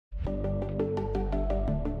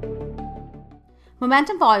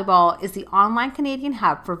Momentum Volleyball is the online Canadian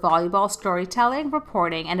hub for volleyball storytelling,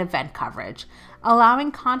 reporting, and event coverage,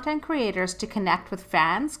 allowing content creators to connect with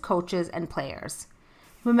fans, coaches, and players.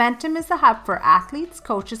 Momentum is the hub for athletes,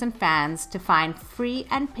 coaches, and fans to find free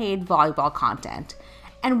and paid volleyball content,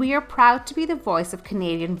 and we are proud to be the voice of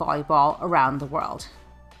Canadian volleyball around the world.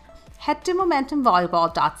 Head to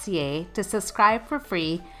momentumvolleyball.ca to subscribe for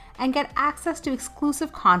free and get access to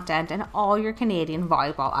exclusive content and all your Canadian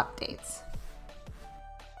volleyball updates.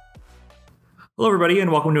 Hello, everybody,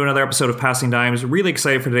 and welcome to another episode of Passing Dimes. Really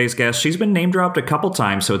excited for today's guest. She's been name-dropped a couple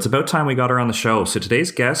times, so it's about time we got her on the show. So today's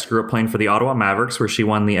guest grew up playing for the Ottawa Mavericks, where she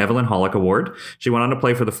won the Evelyn Hollick Award. She went on to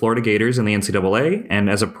play for the Florida Gators in the NCAA, and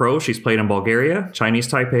as a pro, she's played in Bulgaria, Chinese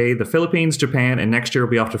Taipei, the Philippines, Japan, and next year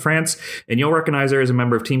will be off to France. And you'll recognize her as a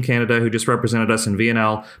member of Team Canada who just represented us in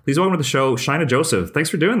VNL. Please welcome to the show, Shaina Joseph. Thanks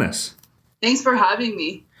for doing this. Thanks for having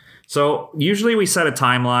me. So usually we set a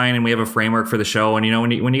timeline and we have a framework for the show. And,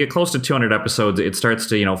 when you get close to 200 episodes, it starts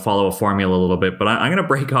to, follow a formula a little bit. But I'm going to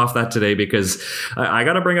break off that today because I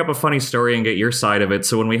got to bring up a funny story and get your side of it.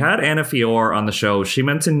 So when we had Anna Fior on the show, she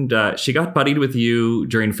mentioned she got buddied with you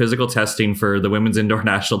during physical testing for the women's indoor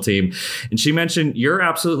national team. And she mentioned you're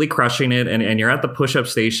absolutely crushing it and you're at the push-up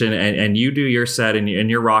station and you do your set and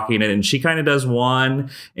you're rocking it. And she kind of does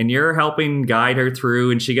one and you're helping guide her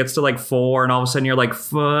through and she gets to like 4 and all of a sudden you're like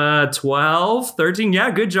 12, 13.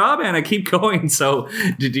 Yeah, good job, Anna. Keep going. So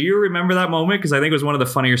do you remember that moment? Because I think it was one of the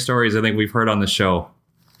funnier stories I think we've heard on the show.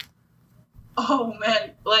 Oh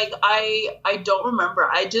man, I don't remember.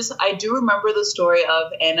 I do remember the story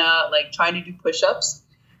of Anna trying to do push-ups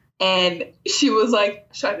and she was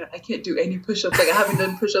like, Shaina, I can't do any push-ups. I haven't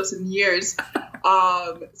done push-ups in years.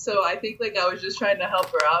 So I think I was just trying to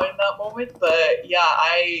help her out in that moment. But yeah,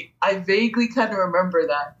 I vaguely kind of remember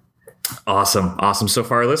that. Awesome. So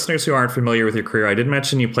for our listeners who aren't familiar with your career, I did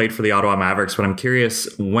mention you played for the Ottawa Mavericks, but I'm curious,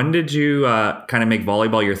 when did you kind of make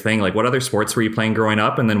volleyball your thing? Like what other sports were you playing growing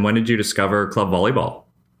up? And then when did you discover club volleyball?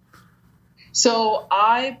 So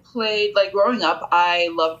I played, growing up, I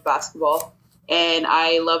loved basketball and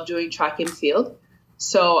I loved doing track and field.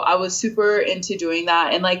 So I was super into doing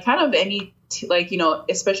that. And kind of any,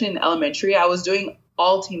 especially in elementary, I was doing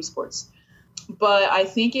all team sports. But I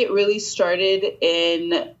think it really started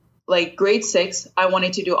in grade 6, I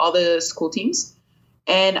wanted to do all the school teams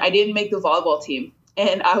and I didn't make the volleyball team.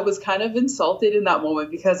 And I was kind of insulted in that moment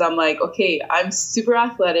because I'm like, okay, I'm super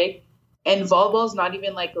athletic and volleyball is not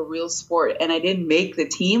even a real sport. And I didn't make the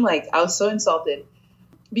team. I was so insulted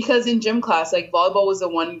because in gym class, volleyball was the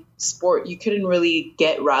one sport you couldn't really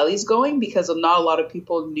get rallies going because not a lot of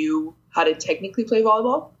people knew how to technically play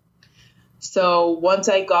volleyball. So once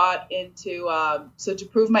I got into, so to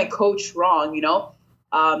prove my coach wrong,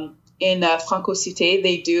 in Franco Cité,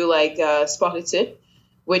 they do sport études,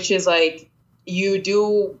 which is you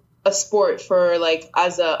do a sport for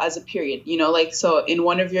as a period, so in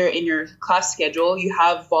your class schedule, you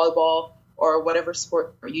have volleyball or whatever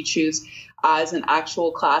sport you choose as an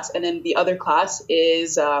actual class. And then the other class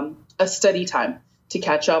is a study time to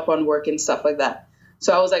catch up on work and stuff like that.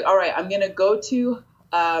 So I was like, all right, I'm going to go to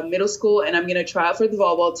middle school and I'm going to try out for the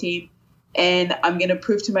volleyball team. And I'm going to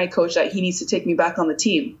prove to my coach that he needs to take me back on the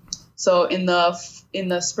team. So in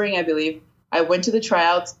the spring, I believe, I went to the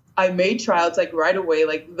tryouts. I made tryouts right away.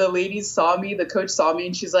 The ladies saw me, the coach saw me,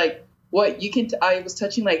 and she's like, "What? You can?" I was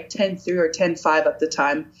touching 10-3 or 10-5 at the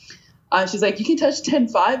time. She's like, "You can touch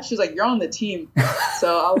 10-5?" She's like, "You're on the team."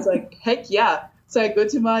 So I was like, "Heck yeah!" So I go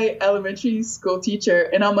to my elementary school teacher,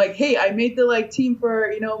 and I'm like, "Hey, I made the team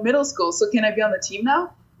for middle school. So can I be on the team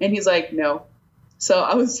now?" And he's like, "No." So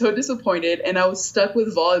I was so disappointed, and I was stuck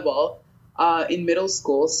with volleyball in middle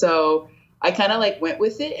school. So I kind of went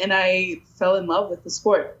with it and I fell in love with the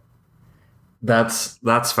sport. That's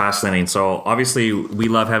fascinating. So obviously we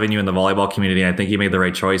love having you in the volleyball community. I think you made the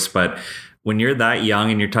right choice. But when you're that young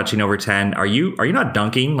and you're touching over 10, are you not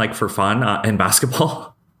dunking for fun in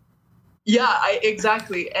basketball? Yeah,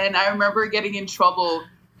 exactly. And I remember getting in trouble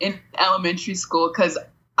in elementary school because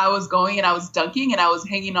I was going and I was dunking and I was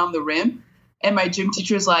hanging on the rim. And my gym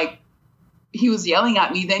teacher's he was yelling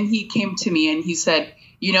at me. Then he came to me and he said,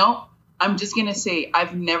 I'm just going to say,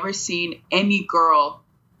 I've never seen any girl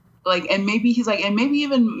and maybe he's and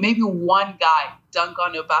maybe one guy dunk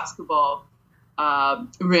on a basketball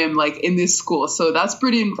rim in this school. So that's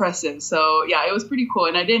pretty impressive. So yeah, it was pretty cool.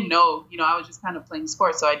 And I didn't know, I was just kind of playing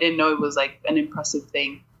sports. So I didn't know it was an impressive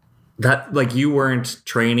thing. That you weren't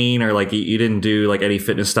training or you didn't do any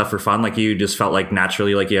fitness stuff for fun. You just felt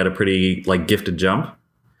naturally you had a pretty gifted jump.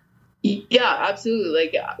 Yeah,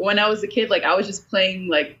 absolutely. When I was a kid, I was just playing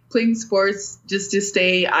sports just to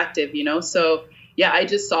stay active, So yeah, I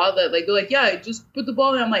just saw that, like, they're like, yeah, just put the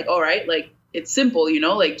ball in. I'm like, all right, like, it's simple, you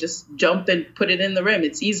know, like, just jump and put it in the rim.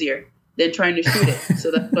 It's easier than trying to shoot it.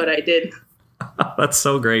 So that's what I did. That's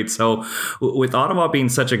so great. So with Ottawa being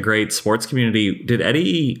such a great sports community, did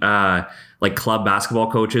any like club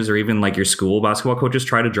basketball coaches or even like your school basketball coaches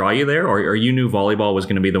try to draw you there, or you knew volleyball was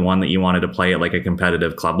going to be the one that you wanted to play at like a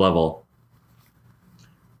competitive club level?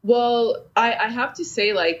 Well, I have to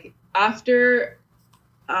say, like, after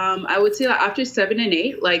I would say, like, after 7 and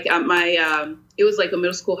 8, like, at my it was like a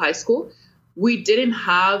middle school, high school, we didn't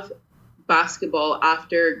have basketball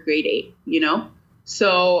after grade 8, you know.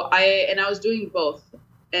 So I was doing both,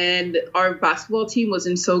 and our basketball team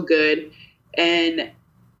wasn't so good, and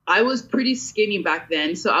I was pretty skinny back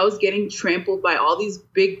then. So I was getting trampled by all these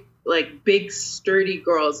big, sturdy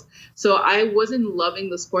girls. So I wasn't loving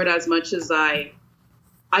the sport as much as I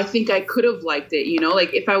think I could have liked it, you know,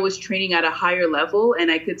 like if I was training at a higher level and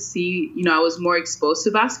I could see, you know, I was more exposed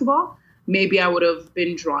to basketball, maybe I would have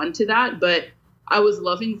been drawn to that. But I was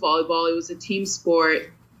loving volleyball. It was a team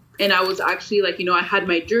sport. And I was actually, like, you know, I had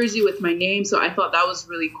my jersey with my name. So I thought that was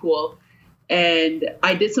really cool. And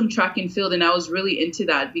I did some track and field, and I was really into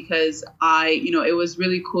that because it was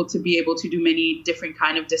really cool to be able to do many different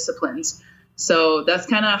kind of disciplines. So that's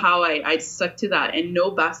kind of how I stuck to that. And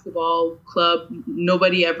no basketball club,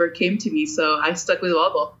 nobody ever came to me. So I stuck with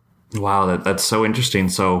volleyball. Wow, that's so interesting.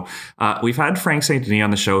 So we've had Frank St. Denis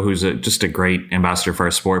on the show, who's just a great ambassador for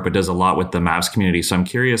our sport, but does a lot with the Mavs community. So I'm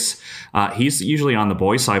curious, he's usually on the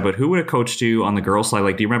boys' side, but who would have coached you on the girls' side?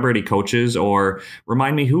 Like, do you remember any coaches, or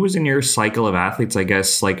remind me, who was in your cycle of athletes, I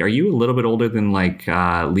guess? Like, are you a little bit older than like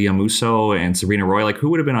Leah Musso and Sabrina Roy? Like, who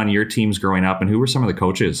would have been on your teams growing up, and who were some of the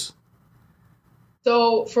coaches?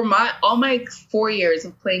 So for all my 4 years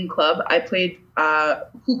of playing club, I played,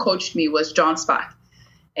 who coached me was John Spack.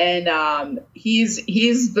 And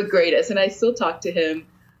he's the greatest, and I still talk to him,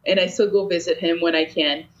 and I still go visit him when I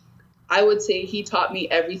can. I would say he taught me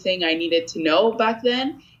everything I needed to know back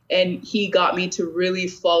then, and he got me to really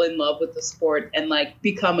fall in love with the sport and like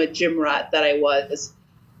become a gym rat that I was.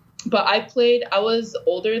 But I was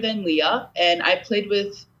older than Leah, and I played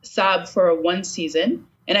with Sab for 1 season,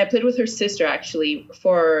 and I played with her sister actually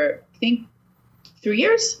for, I think, 4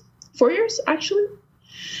 years actually.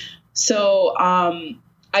 So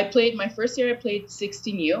I played my first year. I played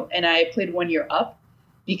 16U, and I played 1 year up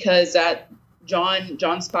because John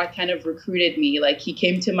Spack kind of recruited me. Like, he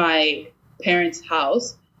came to my parents'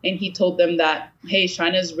 house and he told them that, hey,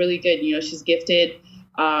 Shaina's really good. You know, she's gifted.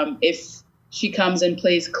 If she comes and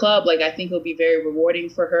plays club, like, I think it'll be very rewarding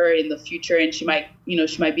for her in the future, and she might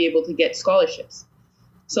be able to get scholarships.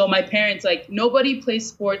 So my parents, like, nobody plays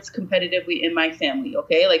sports competitively in my family.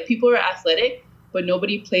 Okay, like, people are athletic, but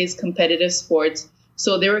nobody plays competitive sports.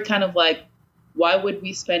 So they were kind of like, why would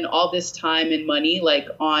we spend all this time and money like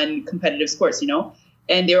on competitive sports, you know?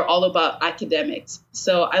 And they were all about academics.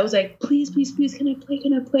 So I was like, please, can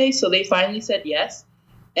I play? So they finally said yes.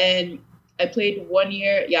 And I played 1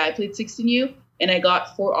 year. Yeah, I played 16U, and I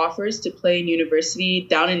got 4 offers to play in university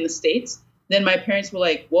down in the States. Then my parents were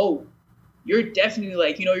like, whoa, you're definitely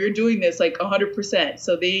like, you know, you're doing this like 100%.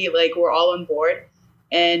 So they like were all on board.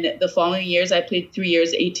 And the following years, I played 3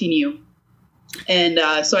 years 18U.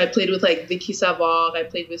 And so I played with like Vicky Savard. I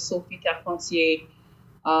played with Sophie Carpentier.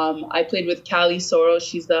 I played with Callie Soros.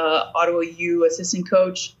 She's the Ottawa U assistant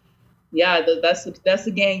coach. Yeah, that's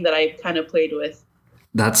the gang that I kind of played with.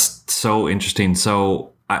 That's so interesting.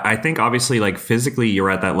 So I think obviously like physically you're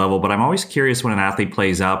at that level, but I'm always curious when an athlete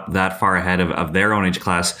plays up that far ahead of their own age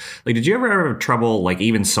class. Like, did you ever have trouble, like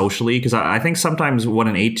even socially? Because I think sometimes what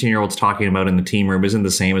an 18-year-old's talking about in the team room isn't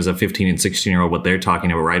the same as a 15 and 16-year-old, what they're talking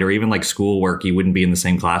about, right? Or even like schoolwork, you wouldn't be in the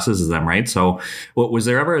same classes as them, right? So was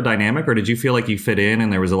there ever a dynamic, or did you feel like you fit in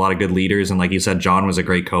and there was a lot of good leaders? And like you said, John was a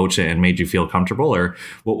great coach and made you feel comfortable? Or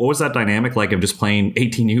what was that dynamic like of just playing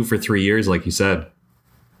 18U for 3 years, like you said?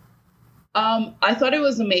 I thought it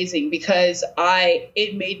was amazing because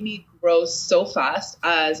it made me grow so fast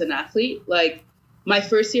as an athlete. Like, my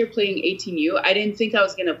first year playing 18U, I didn't think I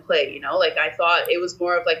was going to play, you know, like I thought it was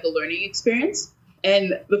more of like a learning experience.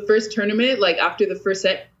 And the first tournament, like after the first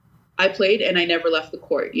set, I played and I never left the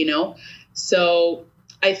court, you know? So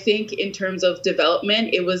I think in terms of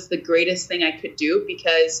development, it was the greatest thing I could do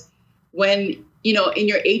because when, you know, in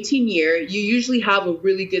your 18 year, you usually have a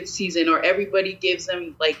really good season or everybody gives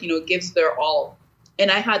them like, you know, gives their all.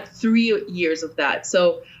 And I had 3 years of that.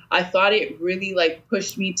 So I thought it really like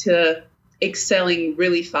pushed me to excelling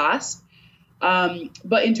really fast.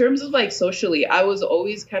 But in terms of like socially, I was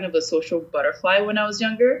always kind of a social butterfly when I was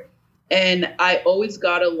younger. And I always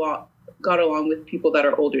got along with people that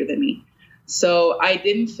are older than me. So I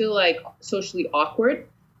didn't feel like socially awkward,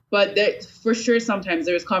 but there, for sure, sometimes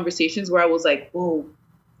there was conversations where I was like, whoa,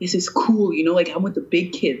 this is cool. Like I'm with the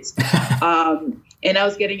big kids. And I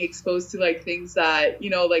was getting exposed to like things that,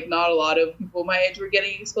 like not a lot of people my age were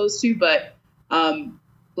getting exposed to. But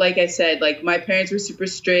like I said, like my parents were super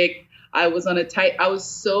strict. I was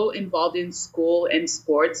so involved in school and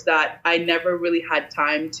sports that I never really had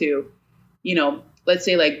time to, let's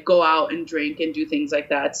say like go out and drink and do things like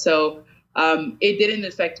that. So it didn't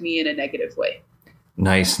affect me in a negative way.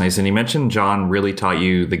 Nice. And you mentioned John really taught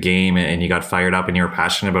you the game and you got fired up and you were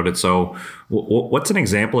passionate about it. So what's an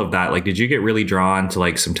example of that? Like, did you get really drawn to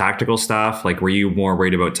like some tactical stuff? Like, were you more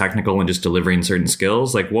worried about technical and just delivering certain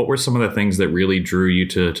skills? Like, what were some of the things that really drew you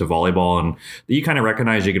to volleyball and that you kind of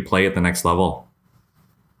recognized you could play at the next level?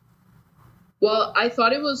 Well, I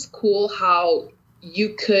thought it was cool how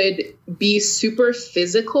you could be super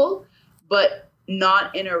physical, but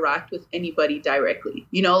not interact with anybody directly.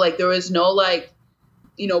 Like there was no like,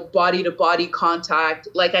 body to body contact.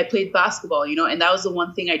 Like I played basketball, and that was the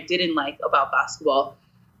one thing I didn't like about basketball.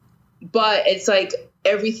 But it's like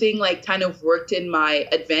everything like kind of worked in my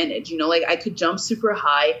advantage, like I could jump super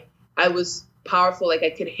high. I was powerful. Like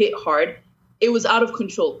I could hit hard. It was out of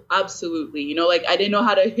control. Absolutely. Like I didn't know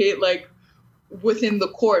how to hit like within the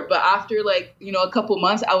court, but after like, a couple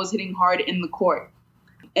months, I was hitting hard in the court.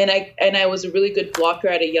 And I was a really good blocker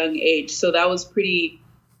at a young age. So that was pretty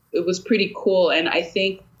cool. And I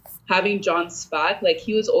think having John Spack, like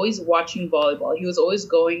he was always watching volleyball. He was always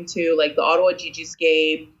going to like the Ottawa GG's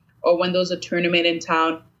game, or when there was a tournament in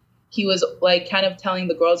town, he was like kind of telling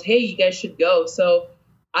the girls, hey, you guys should go. So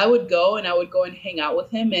I would go and hang out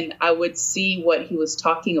with him and I would see what he was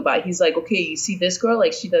talking about. He's like, okay, you see this girl,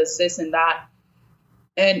 like she does this and that.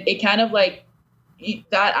 And it kind of like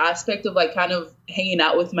that aspect of like kind of hanging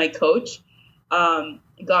out with my coach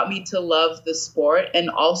got me to love the sport. And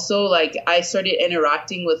also like I started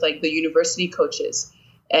interacting with like the university coaches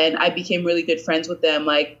and I became really good friends with them,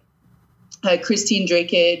 like Christine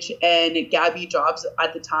Drakage and Gabby Jobs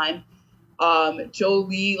at the time.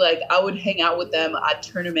 Jolie, like I would hang out with them at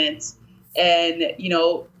tournaments and,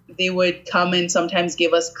 they would come and sometimes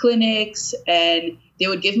give us clinics and they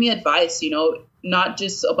would give me advice, not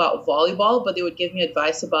just about volleyball, but they would give me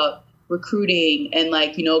advice about recruiting and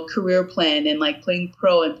like, career plan and like playing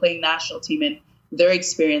pro and playing national team and their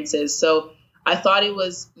experiences. So I thought it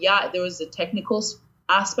was, there was a technical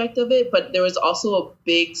aspect of it, but there was also a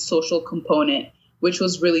big social component, which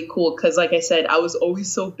was really cool. Cause like I said, I was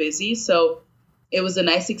always so busy. So it was a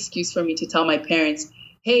nice excuse for me to tell my parents,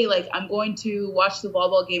 hey, like I'm going to watch the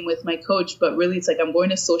volleyball game with my coach, but really it's like, I'm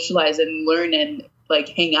going to socialize and learn and like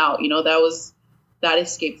hang out, that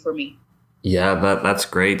escape for me. Yeah, that's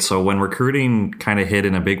great. So when recruiting kind of hit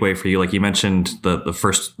in a big way for you, like you mentioned the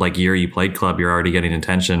first like year you played club, you're already getting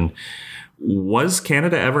attention. Was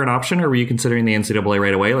Canada ever an option or were you considering the NCAA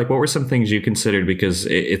right away? Like what were some things you considered? Because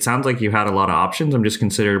it sounds like you had a lot of options. I'm just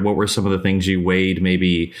considering what were some of the things you weighed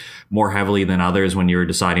maybe more heavily than others when you were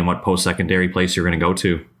deciding what post-secondary place you're going to go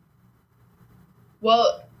to?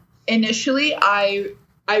 Well, initially I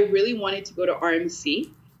really wanted to go to RMC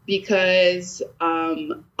because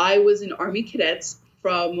I was in Army Cadets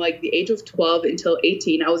from like the age of 12 until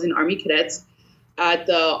 18. I was in Army Cadets at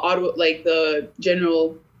the Ottawa, like the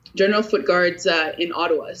General Foot Guards in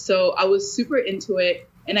Ottawa. So I was super into it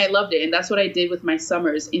and I loved it. And that's what I did with my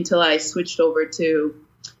summers until I switched over to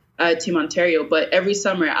Team Ontario. But every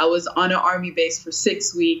summer I was on an Army base for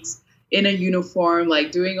 6 weeks in a uniform,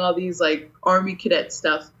 like doing all these like Army Cadet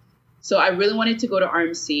stuff. So I really wanted to go to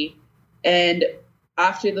RMC. And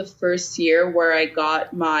after the first year where I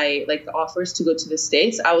got my like the offers to go to the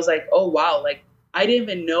States, I was like, oh, wow, like I didn't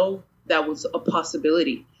even know that was a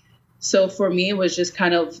possibility. So for me, it was just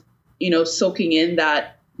kind of, soaking in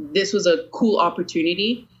that this was a cool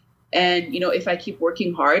opportunity. And, if I keep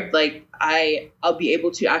working hard, like I'll be able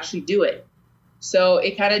to actually do it. So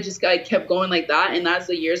it kind of just kept going like that. And as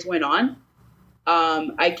the years went on,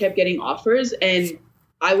 I kept getting offers and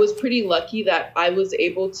I was pretty lucky that I was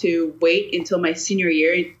able to wait until my senior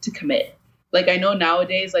year to commit. Like I know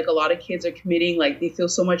nowadays, like a lot of kids are committing, like they feel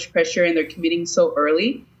so much pressure and they're committing so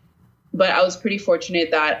early. But I was pretty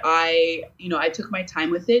fortunate that I took my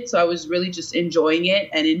time with it. So I was really just enjoying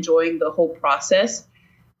it and enjoying the whole process.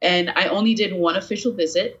 And I only did one official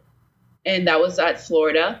visit and that was at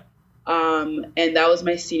Florida. And that was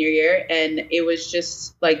my senior year. And it was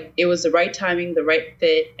just like, it was the right timing, the right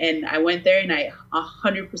fit. And I went there and I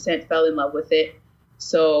 100% fell in love with it.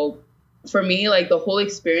 So for me, like the whole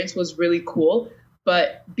experience was really cool.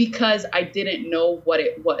 But because I didn't know what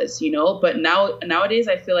it was, but nowadays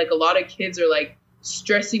I feel like a lot of kids are like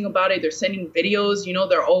stressing about it. They're sending videos,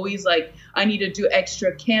 they're always like, I need to do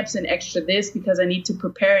extra camps and extra this because I need to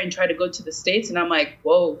prepare and try to go to the States. And I'm like,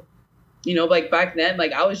 whoa, like back then,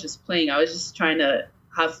 like I was just playing. I was just trying to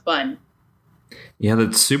have fun. Yeah,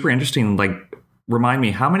 that's super interesting. Like, remind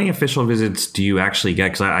me, how many official visits do you actually get?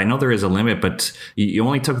 Because I know there is a limit, but you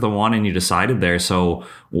only took the one and you decided there. So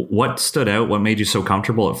what stood out? What made you so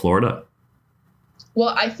comfortable at Florida? Well,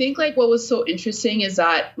 I think like what was so interesting is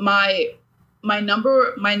that my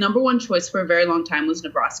number one choice for a very long time was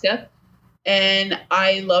Nebraska. And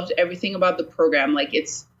I loved everything about the program. Like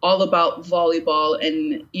it's all about volleyball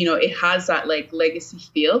and, it has that like legacy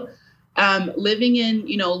feel. Living in,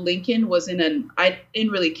 Lincoln I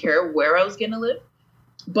didn't really care where I was going to live,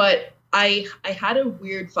 but I had a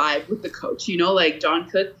weird vibe with the coach, like John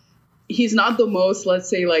Cook. He's not the most, let's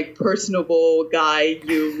say, like personable guy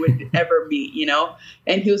you would ever meet,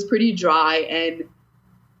 and he was pretty dry. And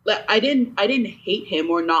I didn't hate him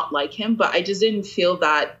or not like him, but I just didn't feel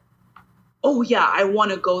that, oh yeah, I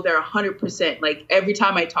want to go there 100%. Like every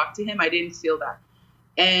time I talked to him, I didn't feel that.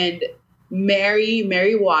 And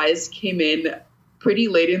Mary Wise came in pretty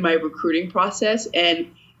late in my recruiting process,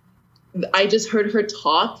 and I just heard her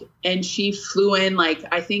talk, and she flew in like,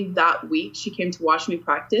 I think that week she came to watch me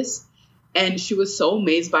practice, and she was so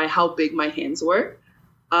amazed by how big my hands were.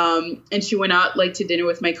 And she went out like to dinner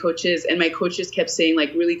with my coaches, and my coaches kept saying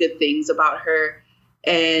like really good things about her.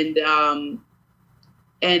 And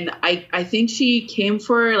I think she came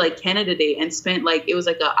for like Canada Day and spent like, it was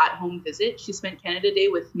like a at-home visit. She spent Canada Day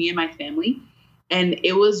with me and my family. And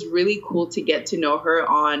it was really cool to get to know her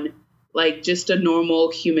on like just a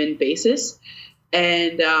normal human basis.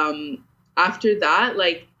 And after that,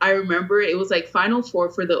 like I remember it was like Final Four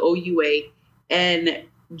for the OUA, and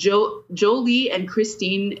Jolie and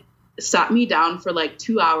Christine sat me down for like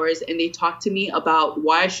 2 hours, and they talked to me about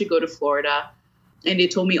why I should go to Florida. And they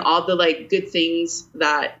told me all the like good things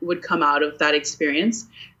that would come out of that experience.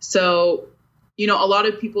 So, a lot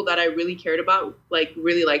of people that I really cared about, like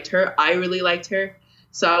really liked her. I really liked her.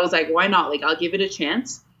 So I was like, why not? Like, I'll give it a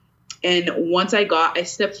chance. And once I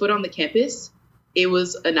stepped foot on the campus, it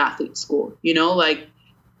was an athlete school,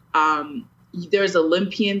 there's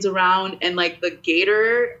Olympians around, and like the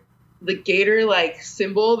Gator like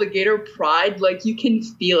symbol, the Gator pride, like you can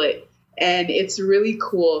feel it, and it's really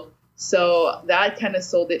cool. So that kind of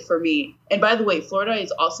sold it for me. And by the way, Florida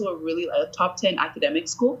is also a top 10 academic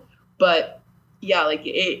school, but yeah, like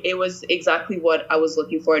it was exactly what I was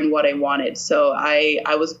looking for and what I wanted. So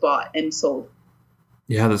I was bought and sold.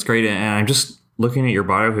 Yeah, that's great. And I'm just looking at your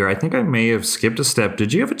bio here. I think I may have skipped a step.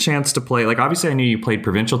 Did you have a chance to play? Like, obviously I knew you played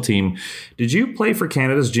provincial team. Did you play for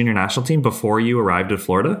Canada's junior national team before you arrived at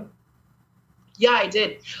Florida? Yeah, I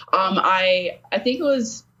did. I think it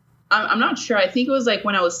was, I'm not sure. I think it was like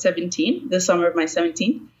when I was 17, the summer of my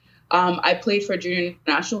 17th. I played for a junior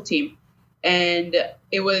national team, and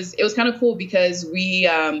it was kind of cool because we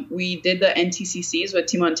did the NTCCs with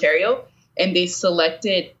Team Ontario, and they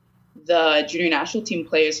selected the junior national team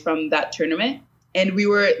players from that tournament. And we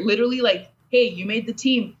were literally like, hey, you made the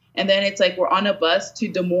team. And then it's like, we're on a bus to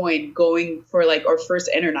Des Moines going for like our first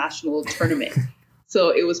international tournament. So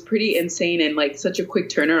it was pretty insane and like such a quick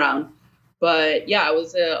turnaround. But yeah, I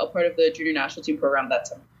was a part of the junior national team program that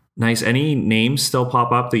time. Nice. Any names still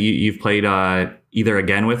pop up that you've played either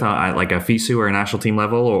again with like a FISU or a national team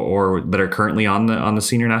level, or that are currently on the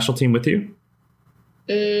senior national team with you?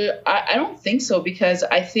 I don't think so, because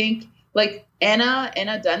I think like Anna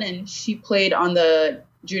Dunnan, she played on the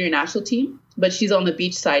junior national team, but she's on the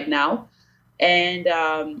beach side now. And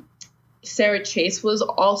Sarah Chase was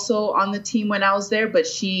also on the team when I was there, but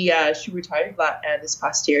she retired this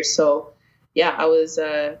past year. So yeah, I was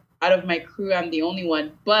out of my crew, I'm the only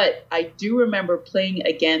one. But I do remember playing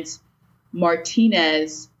against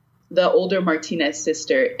Martinez, the older Martinez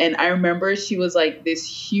sister. And I remember she was like this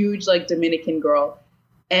huge like Dominican girl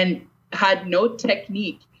and had no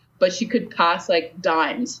technique, but she could pass like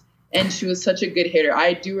dimes. And she was such a good hitter.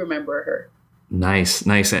 I do remember her. Nice.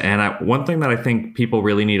 And one thing that I think people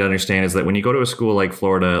really need to understand is that when you go to a school like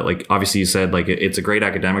Florida, like obviously you said, like it's a great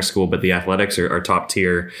academic school, but the athletics are top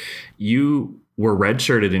tier. You were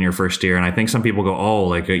redshirted in your first year. And I think some people go, oh,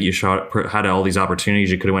 like you had all these opportunities.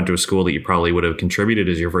 You could have went to a school that you probably would have contributed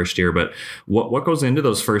as your first year. But what goes into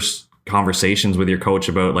those first conversations with your coach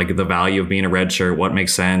about like the value of being a redshirt? What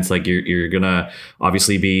makes sense? Like you're gonna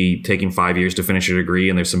obviously be taking 5 years to finish your degree,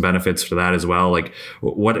 and there's some benefits for that as well. Like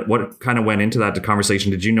what kind of went into that conversation?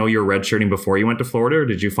 Did you know you were redshirting before you went to Florida, or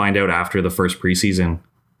did you find out after the first preseason?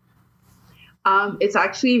 It's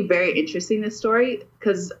actually very interesting, this story,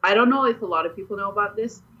 because I don't know if a lot of people know about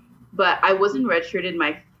this, but I wasn't redshirted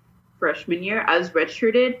my freshman year. I was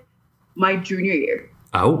redshirted my junior year.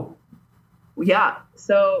 Oh. Yeah.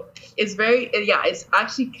 So it's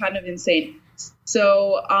actually kind of insane.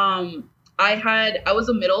 So I was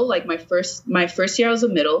a middle, like my first year I was a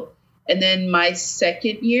middle, and then my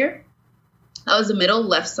second year I was a middle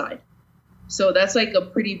left side. So that's like a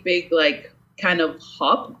pretty big like kind of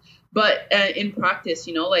hop. But in practice,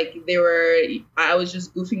 like I was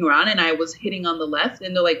just goofing around and I was hitting on the left,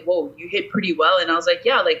 and they're like, "Whoa, you hit pretty well." And I was like,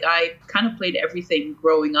 "Yeah, like I kind of played everything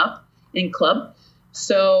growing up in club."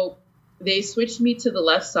 So they switched me to the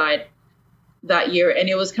left side that year, and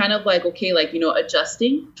it was kind of like, okay, like, trying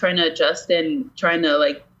to adjust and trying to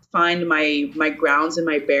like find my grounds and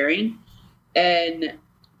my bearing. And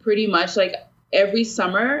pretty much like every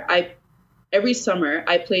summer I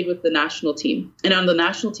played with the national team, and on the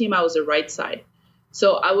national team I was a right side.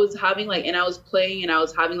 So I was having I was playing and I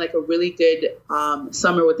was having like a really good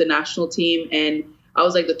summer with the national team, and I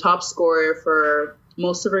was like the top scorer for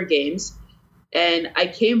most of our games. And I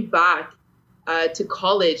came back to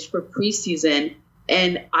college for preseason,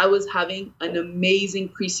 and I was having an amazing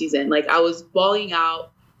preseason. Like I was balling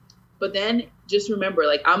out. But then just remember,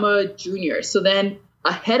 like I'm a junior, so then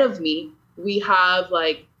ahead of me we have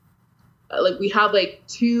we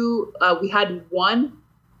had one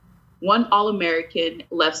All-American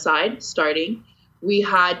left side starting. We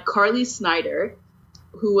had Carly Snyder,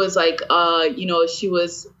 who was she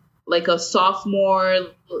was like a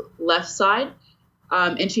sophomore left side.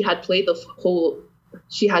 And she had played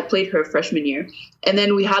her freshman year. And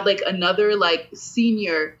then we had like another like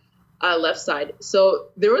senior left side. So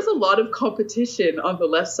there was a lot of competition on the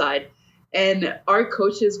left side, and our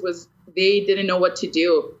coaches they didn't know what to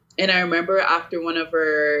do. And I remember after one of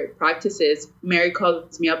her practices, Mary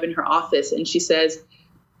calls me up in her office and she says,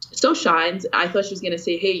 so Shines, I thought she was going to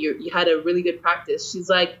say, hey, you had a really good practice. She's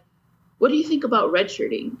like, what do you think about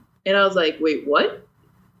redshirting? And I was like, wait, what?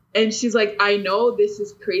 And she's like, I know this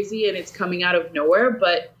is crazy and it's coming out of nowhere,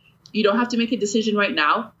 but you don't have to make a decision right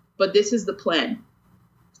now, but this is the plan.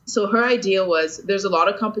 So her idea was there's a lot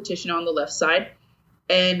of competition on the left side,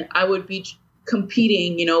 and I would be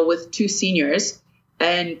competing, with two seniors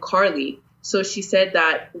and Carly. So she said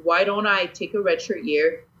that, why don't I take a redshirt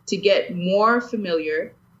year to get more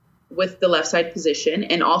familiar with the left side position,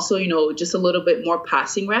 and also, just a little bit more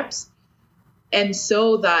passing reps. And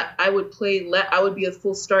so that I would I would be a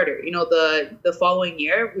full starter. The following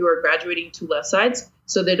year we were graduating two left sides,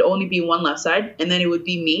 so there'd only be one left side, and then it would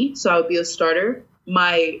be me. So I would be a starter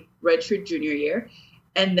my redshirt junior year,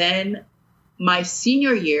 and then my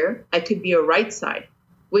senior year I could be a right side,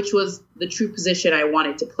 which was the true position I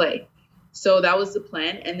wanted to play. So that was the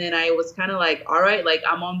plan. And then I was kind of like, all right, like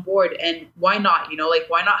I'm on board, and why not?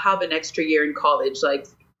 Why not have an extra year in college? Like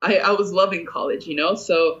I was loving college,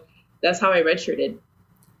 so that's how I redshirted.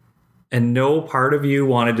 And no part of you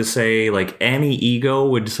wanted to say, like, any ego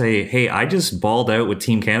would say, hey, I just balled out with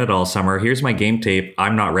Team Canada all summer. Here's my game tape.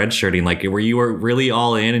 I'm not redshirting. Like, were you really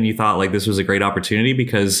all in and you thought like this was a great opportunity?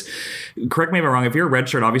 Because, correct me if I'm wrong, if you're a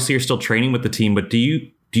redshirt, obviously you're still training with the team, but do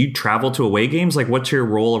you travel to away games? Like, what's your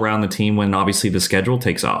role around the team when obviously the schedule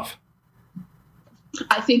takes off?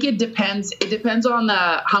 I think it depends. It depends on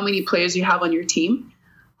how many players you have on your team.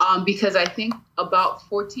 Because I think about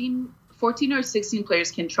 14 or 16 players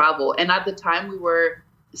can travel. And at the time we were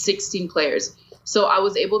 16 players. So I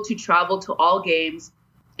was able to travel to all games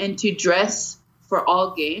and to dress for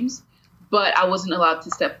all games, but I wasn't allowed to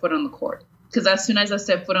step foot on the court. Because as soon as I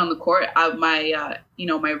stepped foot on the court, my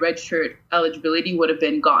red shirt eligibility would have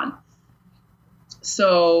been gone.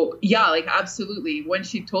 So yeah, like absolutely. When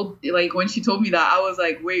she told me that, I was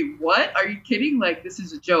like, wait, what? Are you kidding? Like, this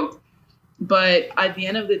is a joke. But at the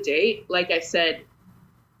end of the day, like I said,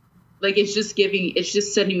 like it's just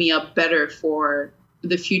setting me up better for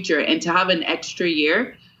the future, and to have an extra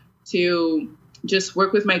year to just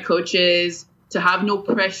work with my coaches, to have no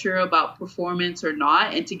pressure about performance or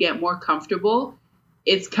not, and to get more comfortable.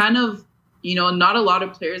 It's kind of, not a lot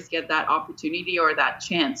of players get that opportunity or that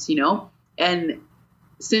chance, and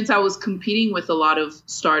since I was competing with a lot of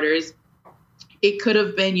starters, it could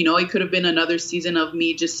have been another season of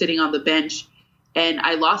me just sitting on the bench, and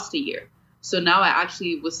I lost a year. So now I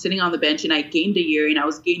actually was sitting on the bench and I gained a year and I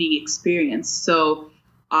was gaining experience. So,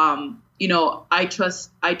 I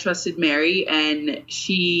trusted Mary, and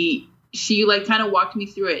she like kind of walked me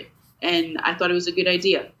through it, and I thought it was a good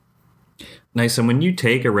idea. Nice. And when you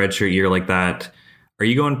take a redshirt year like that, are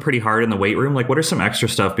you going pretty hard in the weight room? Like, what are some extra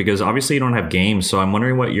stuff? Because obviously you don't have games. So I'm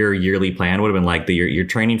wondering what your yearly plan would have been like, that you're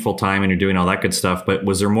training full time and you're doing all that good stuff. But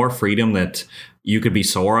was there more freedom that you could be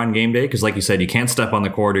sore on game day? Because like you said, you can't step on the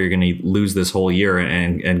court or you're going to lose this whole year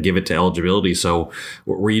and give it to eligibility. So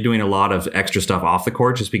were you doing a lot of extra stuff off the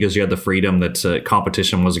court just because you had the freedom that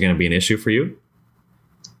competition wasn't going to be an issue for you?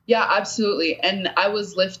 Yeah, absolutely. And I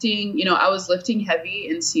was lifting heavy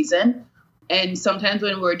in season. And sometimes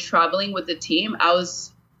when we were traveling with the team, I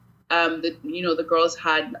was, the girls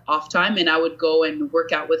had off time and I would go and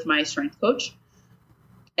work out with my strength coach.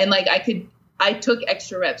 And like I took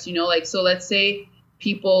extra reps, so let's say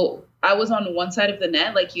I was on one side of the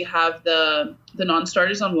net, like you have the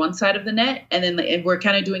non-starters on one side of the net, and then and we're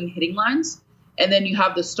kind of doing hitting lines. And then you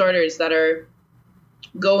have the starters that are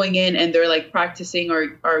going in and they're like practicing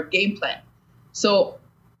our game plan. So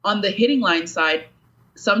on the hitting line side,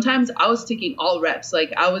 sometimes I was taking all reps.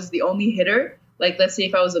 Like I was the only hitter. Like let's say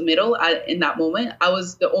if I was a middle in that moment, I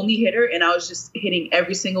was the only hitter and I was just hitting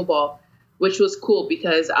every single ball, which was cool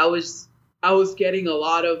because I was getting a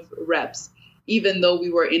lot of reps, even though we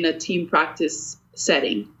were in a team practice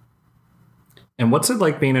setting. And what's it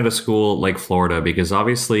like being at a school like Florida? Because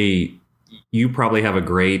obviously you probably have a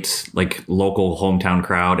great like local hometown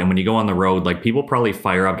crowd. And when you go on the road, like people probably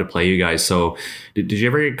fire up to play you guys. So did you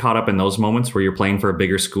ever get caught up in those moments where you're playing for a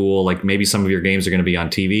bigger school? Like maybe some of your games are going to be on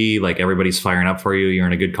TV, like everybody's firing up for you. You're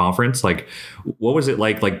in a good conference. Like what was it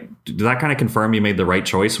like? Like, did that kind of confirm you made the right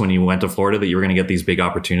choice when you went to Florida, that you were going to get these big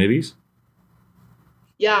opportunities?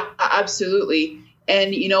 Yeah, absolutely.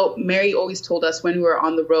 And, Mary always told us when we were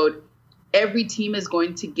on the road, every team is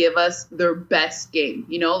going to give us their best game.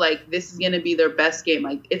 Like this is going to be their best game.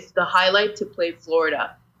 Like it's the highlight to play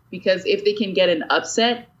Florida, because if they can get an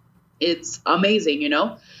upset, it's amazing,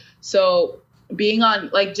 So being on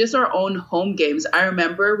like just our own home games, I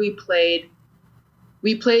remember we played,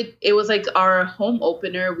 it was like our home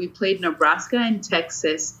opener. We played Nebraska and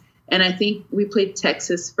Texas. And I think we played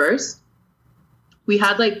Texas first. We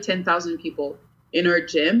had like 10,000 people in our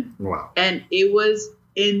gym. Wow. And it was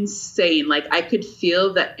insane. Like I could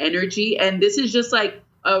feel the energy. And this is just like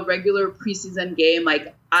a regular preseason game,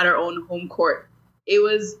 like at our own home court. It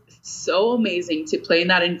was so amazing to play in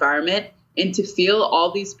that environment and to feel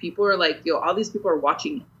all these people are like, all these people are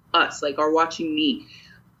watching us, like are watching me.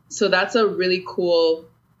 So that's a really cool,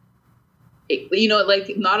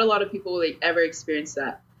 like not a lot of people like ever experience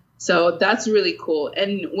that. So that's really cool.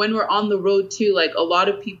 And when we're on the road too, like a lot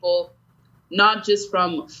of people, not just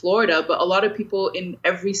from Florida, but a lot of people in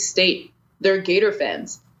every state, they're Gator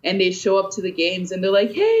fans, and they show up to the games and they're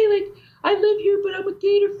like, hey, like I live here, but I'm a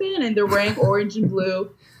Gator fan. And they're wearing orange and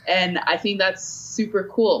blue. And I think that's super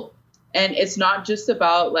cool. And it's not just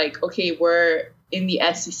about like, okay, we're in the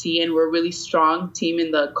SEC and we're a really strong team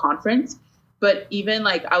in the conference, but even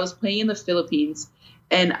like I was playing in the Philippines,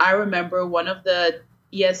 and I remember one of the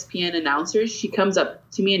ESPN announcers, she comes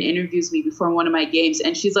up to me and interviews me before one of my games.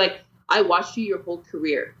 And she's like, I watched you your whole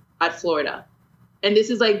career at Florida. And this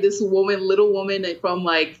is like this little woman from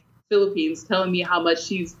like Philippines telling me how much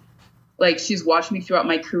she's watched me throughout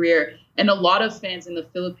my career. And a lot of fans in the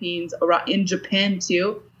Philippines, in Japan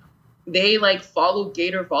too, they like follow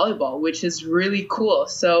Gator volleyball, which is really cool.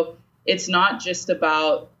 So it's not just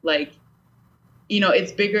about like,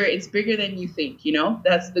 it's bigger than you think,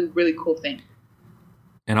 that's the really cool thing.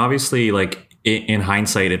 And obviously, like in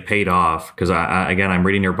hindsight, it paid off because I'm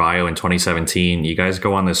reading your bio in 2017. You guys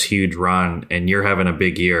go on this huge run and you're having a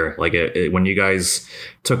big year. Like when you guys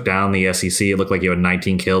took down the SEC, it looked like you had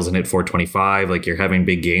 19 kills and hit 425. Like you're having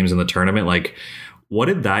big games in the tournament. Like what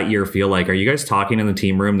did that year feel like? Are you guys talking in the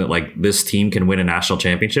team room that like this team can win a national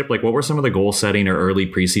championship? Like what were some of the goal setting or early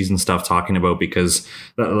preseason stuff talking about? Because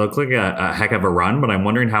that looked like a heck of a run, but I'm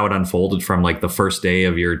wondering how it unfolded from like the first day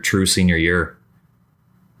of your true senior year.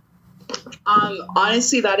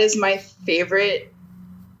 Honestly, that is my favorite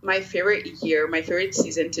year, my favorite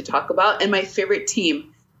season to talk about, and my favorite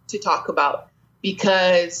team to talk about,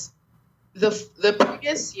 because the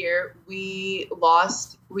previous year we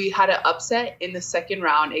had an upset in the second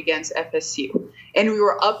round against FSU, and we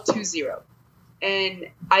were up 2-0. And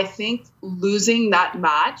I think losing that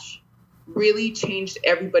match really changed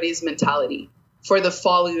everybody's mentality for the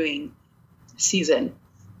following season.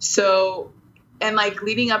 So, and like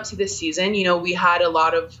leading up to this season, we had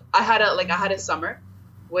I had a summer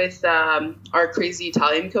with our crazy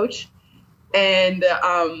Italian coach. And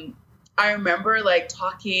I remember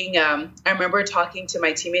talking to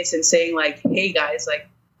my teammates and saying like, hey guys, like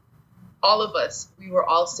all of us, we were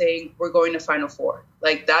all saying we're going to Final Four.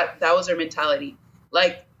 Like that was our mentality.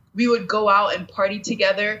 Like we would go out and party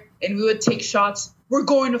together and we would take shots we're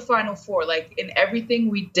going to Final Four. Like in everything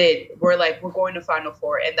we did, we're like, we're going to Final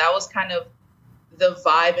Four. And that was kind of the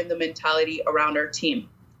vibe and the mentality around our team.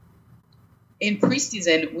 In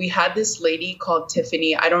preseason, we had this lady called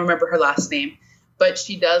Tiffany. I don't remember her last name, but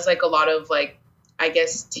she does like a lot of like, I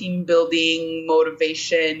guess, team building,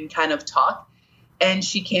 motivation kind of talk. And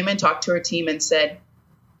she came and talked to her team and said,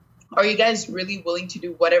 are you guys really willing to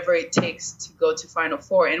do whatever it takes to go to Final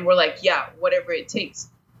Four? And we're like, yeah, whatever it takes.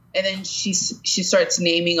 And then she starts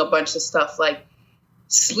naming a bunch of stuff like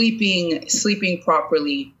sleeping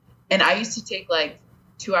properly. And I used to take like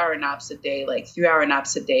 2-hour naps a day, like 3-hour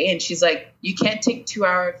naps a day. And she's like, you can't take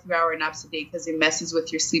 2-hour naps a day because it messes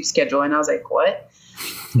with your sleep schedule. And I was like, what?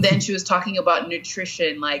 Then she was talking about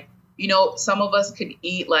nutrition. Like, you know, some of us could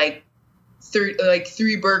eat like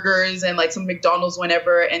 3 burgers and like some McDonald's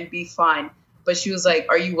whenever and be fine. But she was like,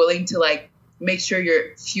 are you willing to like make sure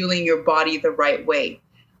you're fueling your body the right way?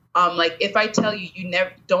 Like if I tell you, you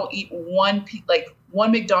never don't eat one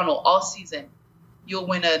McDonald's all season, you'll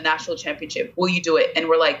win a national championship. Will you do it? And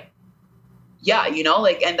we're like, yeah, you know,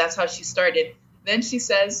 like, and that's how she started. Then she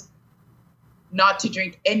says not to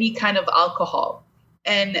drink any kind of alcohol.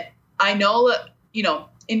 And I know, you know,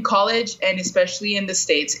 in college and especially in the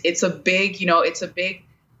States, it's a big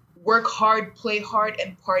work hard, play hard,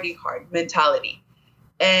 and party hard mentality.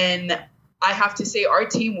 And I have to say our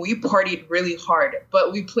team, we partied really hard,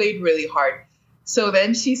 but we played really hard. So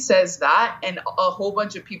then she says that and a whole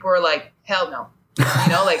bunch of people are like, hell no.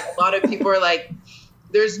 You know, like a lot of people are like,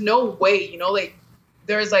 there's no way, you know, like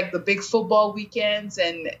there's like the big football weekends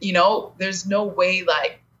and, you know, there's no way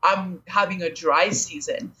like I'm having a dry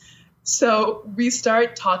season. So we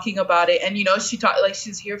start talking about it and, you know,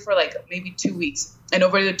 she's here for like maybe 2 weeks and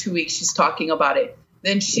over the 2 weeks, she's talking about it.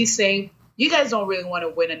 Then she's saying, you guys don't really want to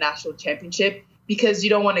win a national championship because you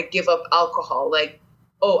don't want to give up alcohol. Like,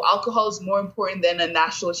 oh, alcohol is more important than a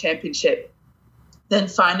national championship. Then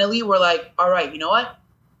finally we're like, all right, you know what?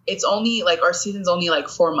 It's only like our season's only like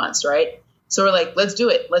 4 months, right? So we're like, let's do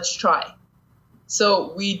it. Let's try.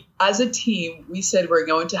 So we, as a team, we said we're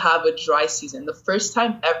going to have a dry season. The first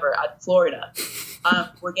time ever at Florida,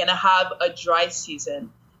 we're going to have a dry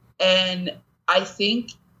season. And I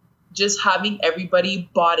think just having everybody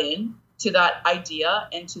bought in to that idea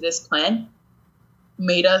and to this plan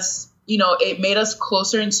made us, you know, it made us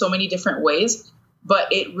closer in so many different ways.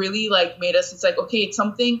 But it really like made us, it's like, okay, it's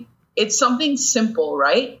something simple,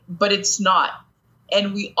 right? But it's not.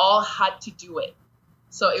 And we all had to do it.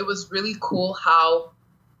 So it was really cool how,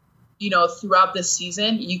 you know, throughout the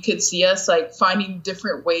season, you could see us like finding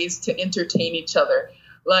different ways to entertain each other.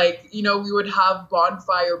 Like, you know, we would have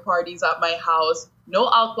bonfire parties at my house, no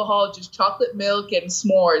alcohol, just chocolate milk and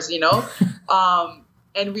s'mores, you know?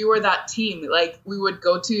 And we were that team. Like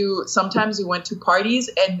sometimes we went to parties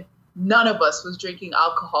and none of us was drinking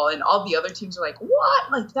alcohol and all the other teams were like,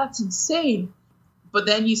 what? Like, that's insane. But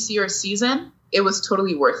then you see our season, it was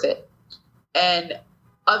totally worth it. And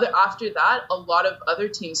after that, a lot of other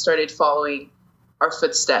teams started following our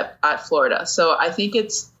footstep at Florida. So I think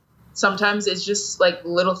sometimes it's just like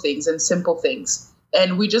little things and simple things.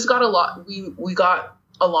 And we just got we got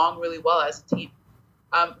along really well as a team.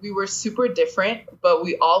 We were super different, but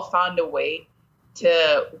we all found a way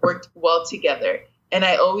to work well together. And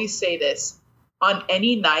I always say this, on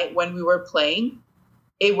any night when we were playing,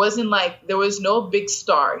 it wasn't like there was no big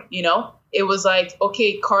star, you know? It was like,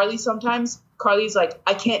 okay, Carly's like,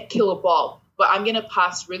 I can't kill a ball, but I'm going to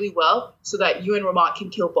pass really well so that you and Ramat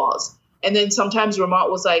can kill balls. And then sometimes Ramat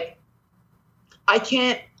was like,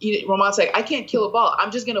 Ramat's like, I can't kill a ball.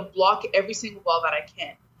 I'm just going to block every single ball that I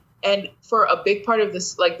can. And for a big part of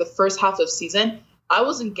this, like the first half of season, I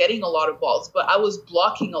wasn't getting a lot of balls, but I was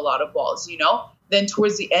blocking a lot of balls, you know? Then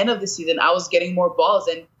towards the end of the season, I was getting more balls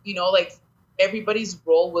and, you know, like everybody's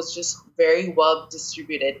role was just very well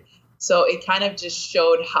distributed. So it kind of just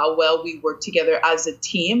showed how well we worked together as a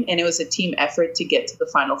team, and it was a team effort to get to the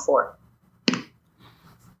Final Four.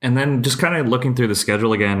 And then just kind of looking through the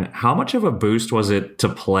schedule again, how much of a boost was it to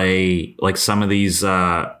play like some of these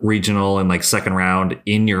regional and like second round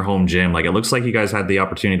in your home gym? Like it looks like you guys had the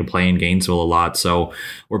opportunity to play in Gainesville a lot. So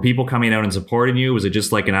were people coming out and supporting you? Was it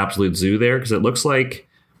just like an absolute zoo there? Because it looks like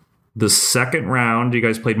the second round, you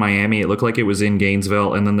guys played Miami. It looked like it was in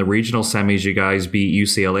Gainesville. And then the regional semis, you guys beat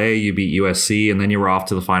UCLA, you beat USC, and then you were off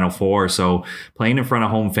to the Final Four. So playing in front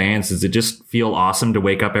of home fans, does it just feel awesome to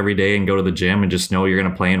wake up every day and go to the gym and just know you're going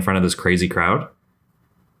to play in front of this crazy crowd?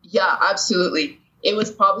 Yeah, absolutely. It was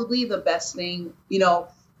probably the best thing, you know,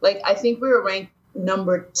 like I think we were ranked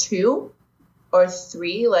number 2 or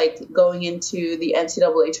 3, like going into the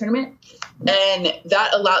NCAA tournament. And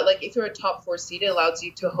that allowed, like if you're a top 4 seed, it allows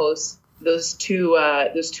you to host those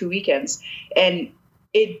two weekends, and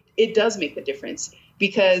it does make a difference,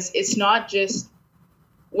 because it's not just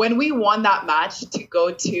when we won that match to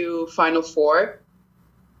go to Final Four.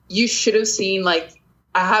 You should have seen, like,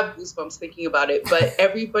 I have goosebumps thinking about it, but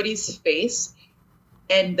everybody's face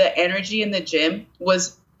and the energy in the gym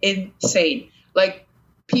was insane. Like,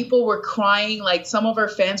 people were crying. Like, some of our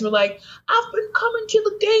fans were like, I've been coming to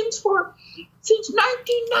the games since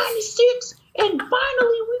 1996, and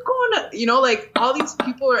finally we're gonna, like, all these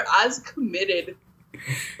people are as committed,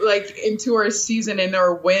 like, into our season and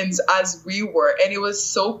our wins as we were. And it was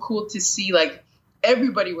so cool to see, like,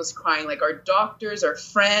 everybody was crying, like our doctors, our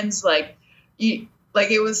friends, like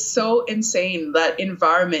it was so insane, that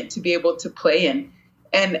environment to be able to play in.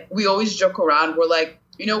 And we always joke around, we're like,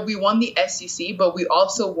 we won the SEC, but we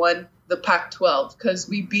also won the Pac-12, because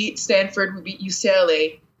we beat Stanford, we beat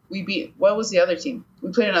UCLA, what was the other team?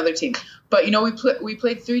 We played another team, but we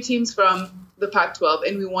played 3 teams from the Pac-12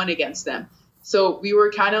 and we won against them. So we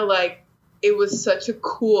were kind of like, it was such a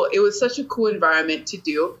cool environment to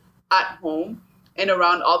do at home and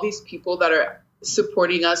around all these people that are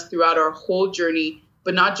supporting us throughout our whole journey,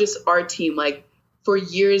 but not just our team, like for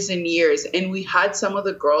years and years. And we had some of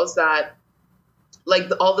the girls that,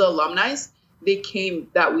 like all the alumni, they came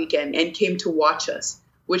that weekend and came to watch us,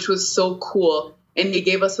 which was so cool. And they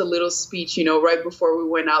gave us a little speech, right before we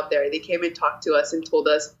went out there. They came and talked to us and told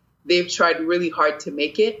us they've tried really hard to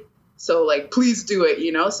make it. So, like, please do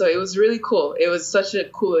it, So it was really cool. It was such a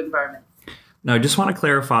cool environment. No, I just want to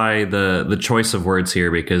clarify the choice of words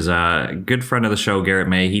here, because a good friend of the show, Garrett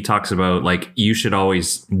May, he talks about, like, you should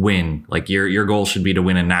always win. Like, your goal should be to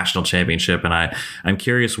win a national championship. And I'm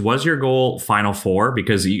curious, was your goal Final Four?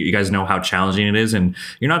 Because you guys know how challenging it is. And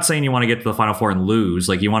you're not saying you want to get to the Final Four and lose.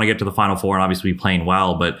 Like, you want to get to the Final Four and obviously be playing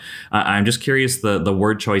well. But I'm just curious, the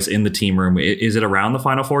word choice in the team room, is it around the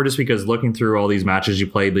Final Four? Just because looking through all these matches you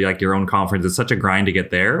played, like your own conference, it's such a grind to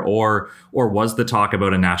get there? Or was the talk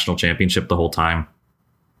about a national championship the whole time?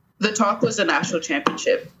 The talk was a national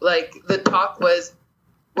championship. Like, the talk was,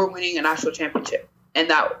 we're winning a national championship. And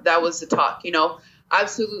that was the talk,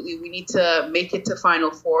 Absolutely, we need to make it to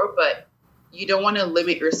Final Four, but you don't want to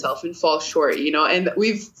limit yourself and fall short, And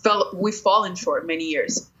we've fallen short many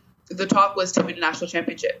years. The talk was to win a national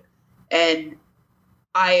championship. And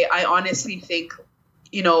I honestly think,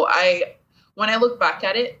 when I look back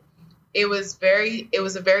at it, it was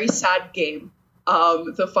a very sad game,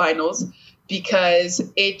 the finals, because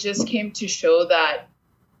it just came to show that,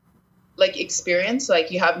 like, experience,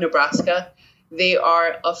 like you have Nebraska, they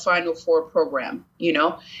are a Final Four program,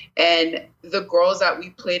 and the girls that we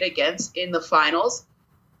played against in the finals,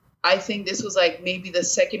 I think this was like maybe the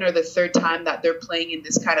second or the third time that they're playing in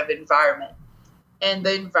this kind of environment. And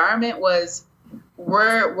the environment was,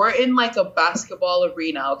 we're in like a basketball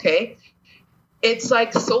arena, okay? It's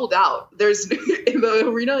like sold out. The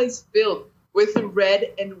arena is filled with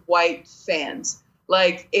red and white fans.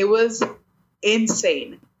 Like, it was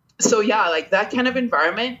insane. So yeah, like that kind of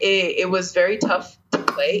environment, it was very tough to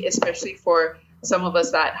play, especially for some of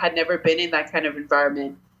us that had never been in that kind of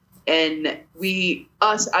environment. And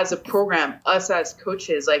us as a program, us as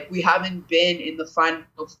coaches, like, we haven't been in the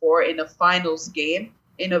Final Four, in a finals game,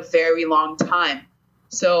 in a very long time.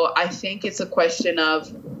 So I think it's a question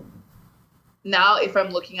of, now if I'm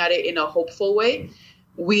looking at it in a hopeful way,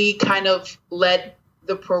 we kind of led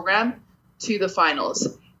the program to the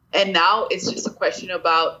finals. And now it's just a question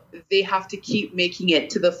about, they have to keep making it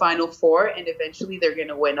to the Final Four, and eventually they're going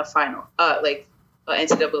to win a final,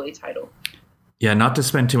 NCAA title. Yeah, not to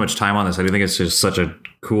spend too much time on this, I do think it's just such a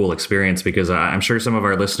cool experience, because I'm sure some of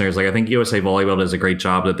our listeners, like, I think USA Volleyball does a great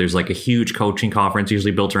job that there's like a huge coaching conference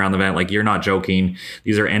usually built around the event. Like, you're not joking.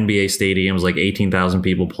 These are NBA stadiums, like 18,000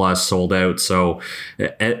 people plus, sold out. So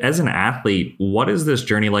as an athlete, what is this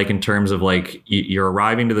journey like in terms of, like, you're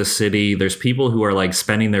arriving to the city, there's people who are like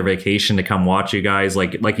spending their vacation to come watch you guys.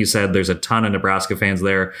 Like you said, there's a ton of Nebraska fans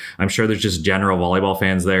there. I'm sure there's just general volleyball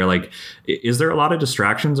fans there. Like, is there a lot of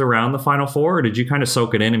distractions around the Final Four, or did you kind of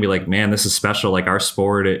soak it in and be like, man, this is special. Like, our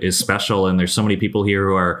sport is special, and there's so many people here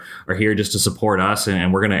who are here just to support us,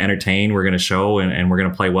 and we're going to entertain, we're going to show, and we're going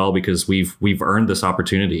to play well because we've earned this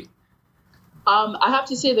opportunity? I have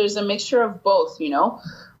to say there's a mixture of both,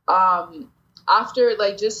 after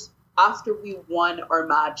we won our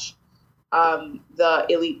match, the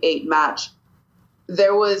Elite Eight match,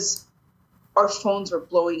 our phones were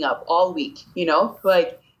blowing up all week,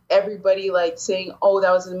 like, everybody like saying, oh,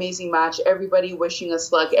 that was an amazing match. Everybody wishing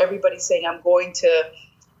us luck. Everybody saying, I'm going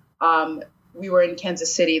to, we were in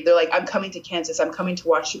Kansas City. They're like, I'm coming to Kansas. I'm coming to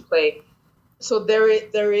watch you play. So there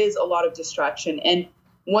is a lot of distraction. And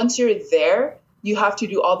once you're there, you have to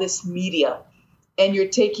do all this media, and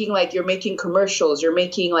you're making commercials, you're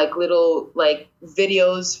making like little like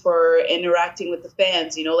videos for interacting with the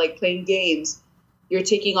fans, like playing games. You're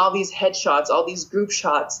taking all these headshots, all these group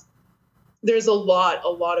shots. There's a lot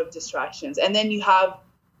of distractions. And then you have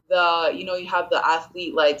the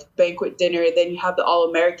athlete like banquet dinner, then you have the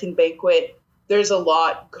All-American banquet. There's a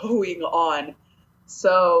lot going on.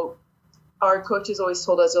 So our coaches always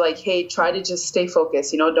told us, they're like, hey, try to just stay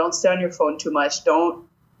focused, don't stay on your phone too much. Don't,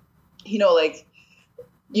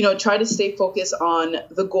 try to stay focused on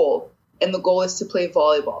the goal. And the goal is to play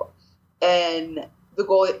volleyball. And the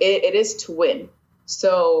goal, it is to win.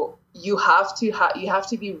 So you have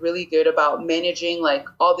to be really good about managing like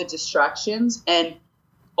all the distractions and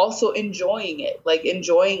also enjoying it, like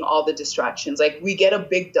enjoying all the distractions. Like we get a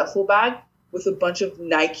big duffel bag with a bunch of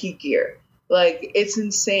Nike gear. Like it's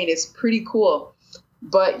insane. It's pretty cool.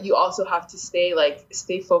 But you also have to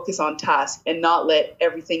stay focused on task and not let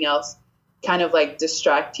everything else kind of like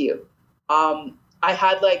distract you. I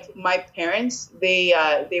had like my parents, they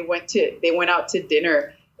went out to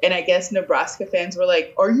dinner, and I guess Nebraska fans were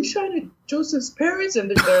like, "Are you Shaina Joseph's parents?" And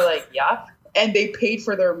they're like, "Yeah." And they paid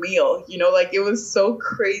for their meal, like it was so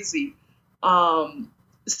crazy.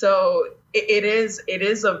 So it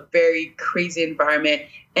is a very crazy environment,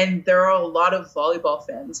 and there are a lot of volleyball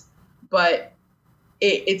fans, but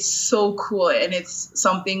it's so cool, and it's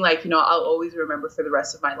something like, I'll always remember for the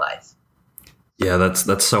rest of my life. Yeah,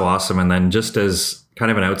 that's so awesome. And then just as kind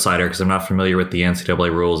of an outsider, because I'm not familiar with the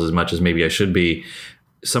NCAA rules as much as maybe I should be,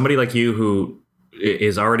 somebody like you who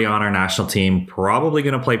is already on our national team, probably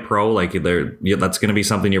going to play pro, like that's going to be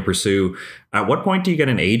something you pursue. At what point do you get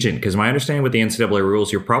an agent? Because my understanding with the NCAA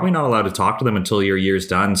rules, you're probably not allowed to talk to them until your year's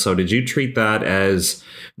done. So did you treat that as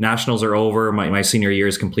nationals are over, my senior year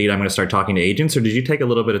is complete, I'm going to start talking to agents? Or did you take a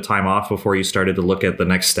little bit of time off before you started to look at the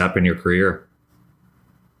next step in your career?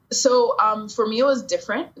 So for me, it was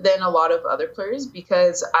different than a lot of other players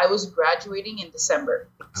because I was graduating in December.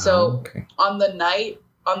 So on the night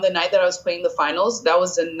that I was playing the finals, that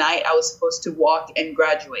was the night I was supposed to walk and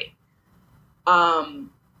graduate.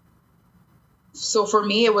 So for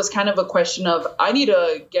me, it was kind of a question of, I need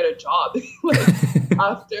to get a job.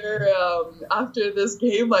 After this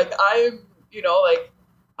game, like I'm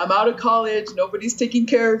out of college, nobody's taking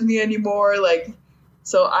care of me anymore.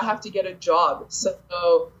 So I have to get a job. So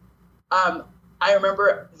I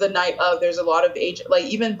remember the night of, there's a lot of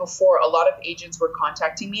even before, a lot of agents were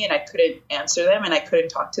contacting me and I couldn't answer them and I couldn't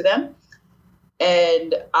talk to them.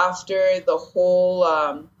 And after the whole,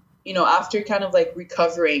 after kind of like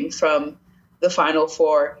recovering from the Final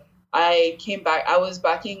Four, I came back. I was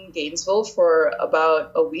back in Gainesville for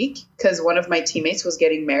about a week because one of my teammates was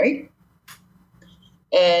getting married.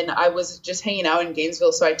 And I was just hanging out in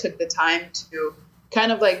Gainesville. So I took the time to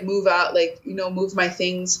kind of like move out, move my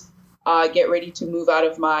things, get ready to move out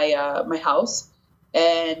of my house.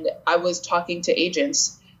 And I was talking to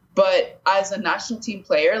agents. But as a national team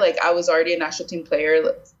player, I was already a national team player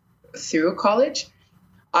through college.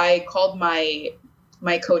 I called my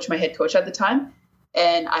coach, my head coach at the time,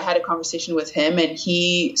 and I had a conversation with him, and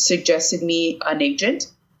he suggested me an agent.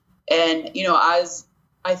 And,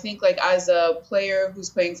 as a player who's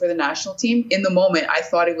playing for the national team, in the moment, I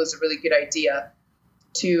thought it was a really good idea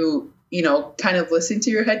to, kind of listen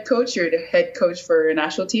to your head coach for a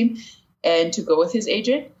national team, and to go with his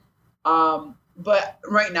agent. But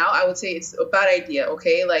right now, I would say it's a bad idea,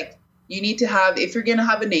 okay? You need to have, if you're going to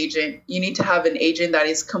have an agent, you need to have an agent that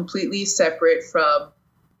is completely separate from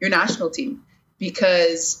your national team,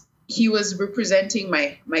 because he was representing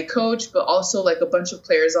my coach, but also a bunch of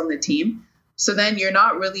players on the team. So then you're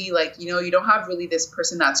not really you don't have really this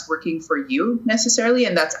person that's working for you necessarily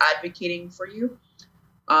and that's advocating for you.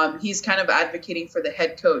 He's kind of advocating for the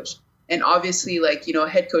head coach. And obviously,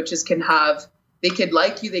 head coaches they could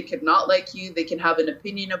like you, they could not like you, they can have an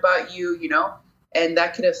opinion about you, and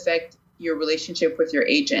that could affect your relationship with your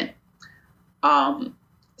agent.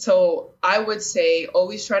 So I would say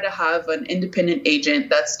always try to have an independent agent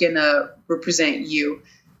that's going to represent you,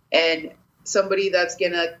 and somebody that's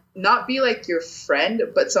going to not be like your friend,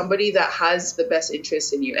 but somebody that has the best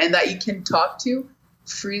interest in you and that you can talk to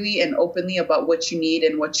freely and openly about what you need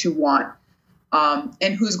and what you want.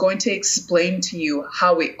 And who's going to explain to you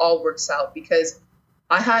how it all works out, because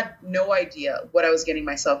I had no idea what I was getting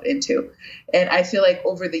myself into. And I feel like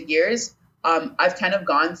over the years, I've kind of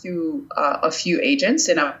gone through a few agents,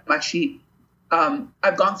 and I've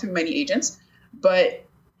gone through many agents, but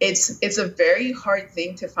it's a very hard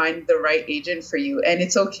thing to find the right agent for you. And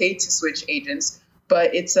it's okay to switch agents,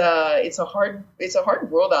 but it's a hard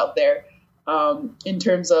world out there. in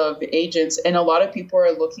terms of agents, and a lot of people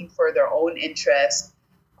are looking for their own interest,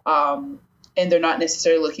 and they're not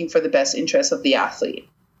necessarily looking for the best interest of the athlete.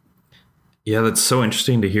 Yeah, that's so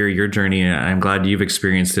interesting to hear your journey. I'm glad you've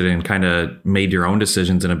experienced it and kind of made your own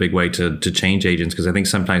decisions in a big way to change agents, because I think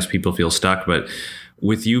sometimes people feel stuck. But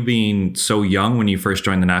with you being so young when you first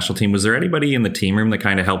joined the national team, was there anybody in the team room that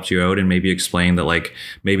kind of helped you out and maybe explained that, like,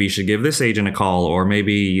 maybe you should give this agent a call, or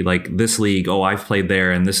maybe like this league, oh, I've played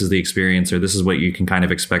there and this is the experience, or this is what you can kind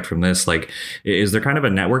of expect from this? Like, is there kind of a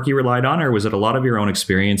network you relied on, or was it a lot of your own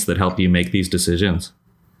experience that helped you make these decisions?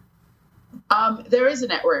 There is a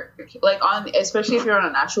network, especially if you're on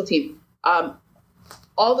a national team.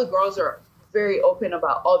 All the girls are very open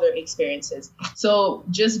about all their experiences. So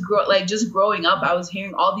just growing up, I was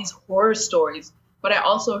hearing all these horror stories, but I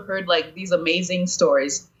also heard like these amazing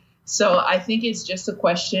stories. So I think it's just a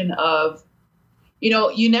question of,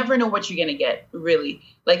 you never know what you're going to get, really.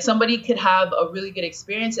 Like, somebody could have a really good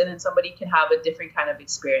experience and then somebody could have a different kind of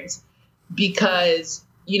experience, because,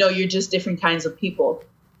 you're just different kinds of people.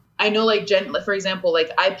 I know, like, Jen, for example,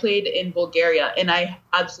 like, I played in Bulgaria and I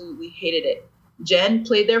absolutely hated it. Jen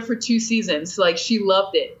played there for 2 seasons. Like, she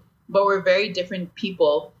loved it, but we're very different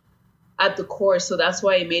people at the core. So that's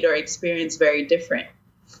why it made our experience very different.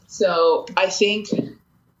 So I think,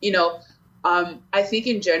 I think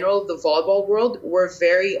in general, the volleyball world, we're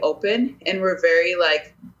very open and we're very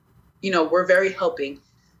we're very helping.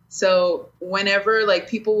 So whenever like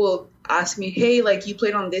people will ask me, hey, like, you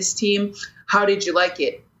played on this team, how did you like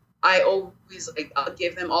it? I always I'll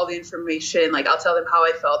give them all the information. Like, I'll tell them how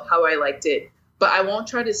I felt, how I liked it, but I won't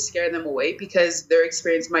try to scare them away because their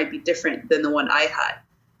experience might be different than the one I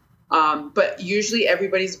had. But usually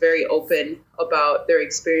everybody's very open about their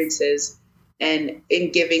experiences and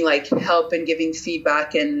in giving like help and giving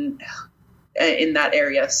feedback and in that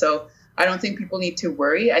area. So I don't think people need to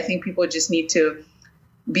worry. I think people just need to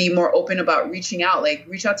be more open about reaching out, like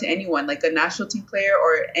reach out to anyone, like a national team player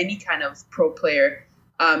or any kind of pro player.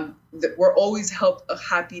 We're always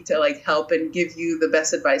happy to like help and give you the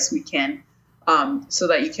best advice we can, so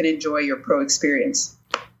that you can enjoy your pro experience.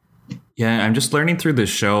 Yeah, I'm just learning through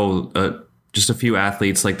this show, just a few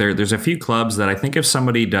athletes, like there's a few clubs that I think if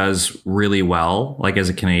somebody does really well, like as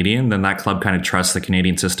a Canadian, then that club kind of trusts the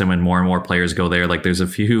Canadian system and more players go there. Like there's a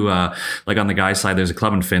few, like on the guys side, there's a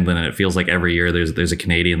club in Finland and it feels like every year there's a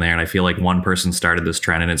Canadian there. And I feel like one person started this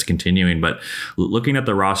trend and it's continuing. But looking at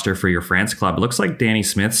the roster for your France club, it looks like Danny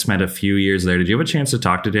Smith spent a few years there. Did you have a chance to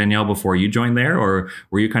talk to Danielle before you joined there? Or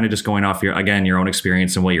were you kind of just going off your own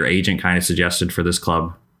experience and what your agent kind of suggested for this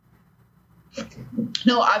club?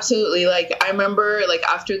 No, absolutely. Like, I remember, like,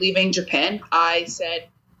 after leaving Japan, I said,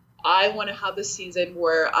 I want to have a season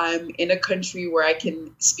where I'm in a country where I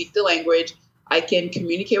can speak the language, I can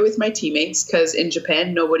communicate with my teammates, because in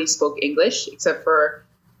Japan, nobody spoke English except for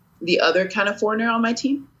the other kind of foreigner on my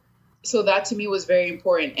team. So that to me was very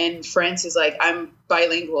important. And France is like, I'm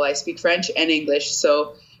bilingual. I speak French and English.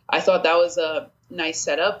 So I thought that was a nice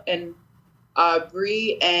setup. And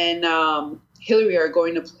Brie and Hillary are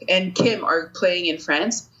going to and Kim are playing in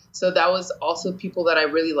France. So that was also people that I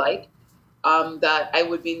really like, that I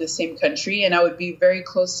would be in the same country and I would be very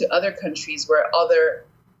close to other countries where other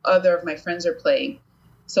of my friends are playing.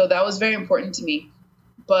 So that was very important to me.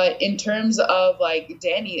 But in terms of like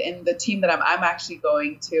Danny and the team that I'm actually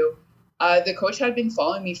going to, the coach had been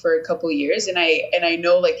following me for a couple of years and I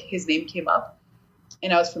know like his name came up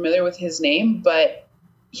and I was familiar with his name, but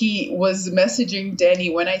he was messaging Danny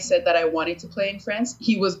when I said that I wanted to play in France.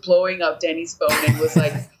 He was blowing up Danny's phone and was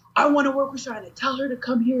like, I want to work with Shana. Tell her to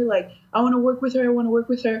come here. Like, I want to work with her. I want to work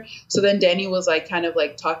with her. So then Danny was like kind of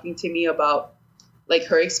like talking to me about like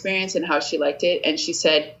her experience and how she liked it. And she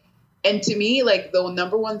said, and to me, like the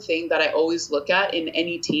number one thing that I always look at in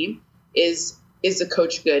any team is the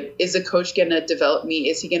coach good? Is the coach going to develop me?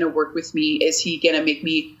 Is he going to work with me? Is he going to make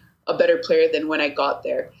me a better player than when I got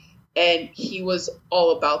there? And he was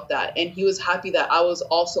all about that. And he was happy that I was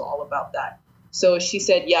also all about that. So she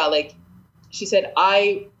said, yeah, like she said,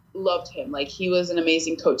 I loved him. Like he was an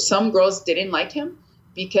amazing coach. Some girls didn't like him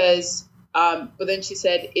because, but then she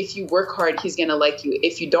said, if you work hard, he's going to like you.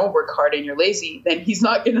 If you don't work hard and you're lazy, then he's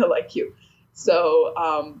not going to like you.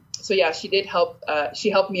 So, so yeah, she did help.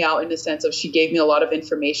 She helped me out in the sense of she gave me a lot of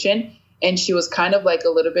information and she was kind of like a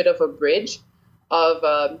little bit of a bridge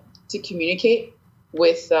of, to communicate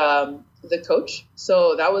with the coach.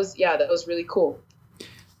 So that was really cool.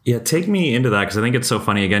 Yeah, take me into that because I think it's so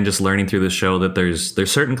funny. Again, just learning through the show that there's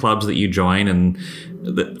certain clubs that you join,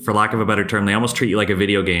 and for lack of a better term, they almost treat you like a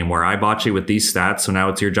video game where I bought you with these stats, so now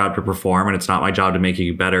it's your job to perform, and it's not my job to make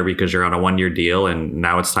you better because you're on a 1-year deal, and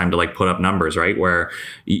now it's time to like put up numbers, right? Where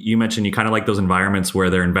you mentioned you kind of like those environments where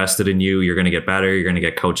they're invested in you, you're going to get better, you're going to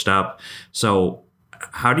get coached up. So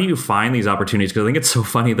how do you find these opportunities? Because I think it's so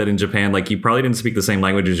funny that in Japan, like you probably didn't speak the same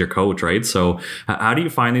language as your coach, right? So how do you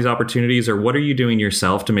find these opportunities, or what are you doing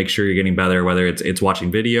yourself to make sure you're getting better, whether it's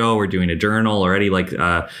watching video or doing a journal or any like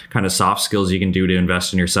kind of soft skills you can do to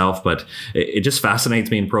invest in yourself? But it just fascinates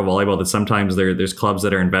me in pro volleyball that sometimes there's clubs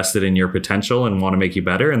that are invested in your potential and want to make you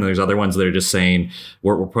better. And there's other ones that are just saying,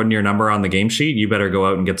 we're putting your number on the game sheet. You better go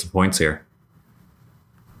out and get some points here.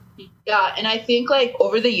 Yeah, and I think like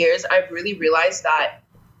over the years, I've really realized that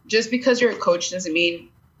just because you're a coach doesn't mean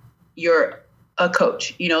you're a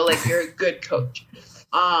coach, like you're a good coach.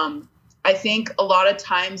 I think a lot of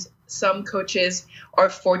times some coaches are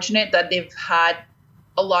fortunate that they've had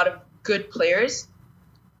a lot of good players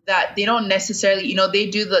that they don't necessarily, they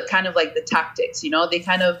do the kind of like the tactics, they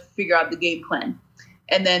kind of figure out the game plan,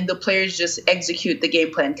 and then the players just execute the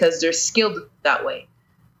game plan because they're skilled that way.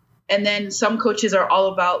 And then some coaches are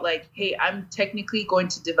all about like, hey, I'm technically going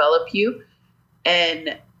to develop you,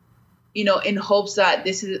 and, in hopes that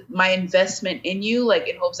this is my investment in you, like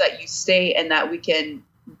in hopes that you stay and that we can,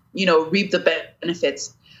 reap the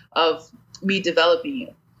benefits of me developing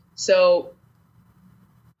you. So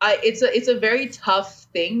it's a very tough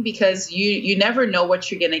thing because you never know what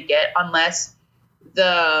you're going to get unless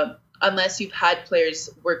you've had players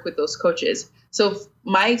work with those coaches. So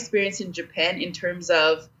my experience in Japan in terms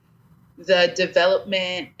of the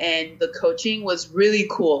development and the coaching was really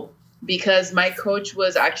cool because my coach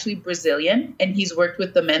was actually Brazilian and he's worked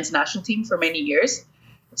with the men's national team for many years.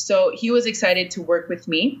 So he was excited to work with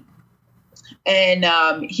me. And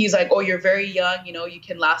he's like, oh, you're very young, you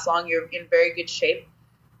can last long. You're in very good shape.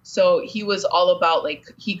 So he was all about like,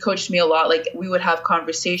 he coached me a lot. Like we would have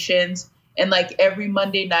conversations, and like every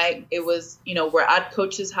Monday night it was, we're at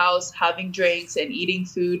coach's house having drinks and eating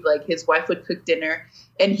food. Like his wife would cook dinner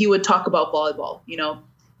and he would talk about volleyball.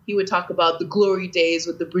 He would talk about the glory days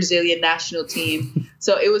with the Brazilian national team.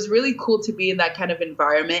 So it was really cool to be in that kind of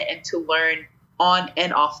environment and to learn on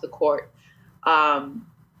and off the court.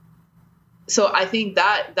 So I think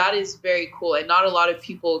that is very cool. And not a lot of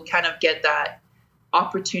people kind of get that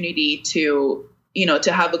opportunity to,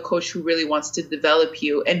 to have a coach who really wants to develop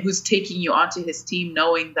you and who's taking you onto his team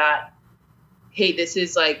knowing that, hey, this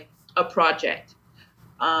is like a project.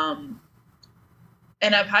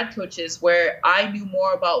 And I've had coaches where I knew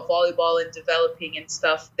more about volleyball and developing and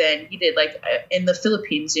stuff than he did, like in the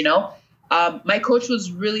Philippines, my coach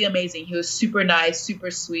was really amazing. He was super nice, super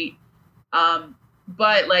sweet.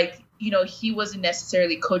 But like, he wasn't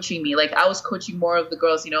necessarily coaching me. Like I was coaching more of the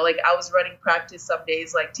girls, like I was running practice some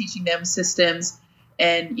days, like teaching them systems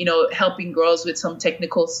and, helping girls with some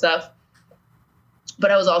technical stuff. But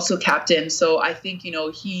I was also captain. So I think,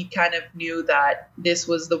 he kind of knew that this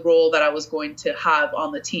was the role that I was going to have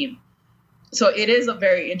on the team. So it is a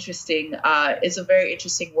very interesting,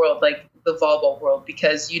 world, like the volleyball world,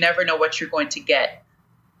 because you never know what you're going to get.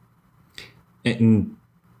 And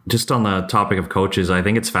just on the topic of coaches, I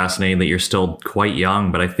think it's fascinating that you're still quite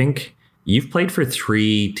young, but I think you've played for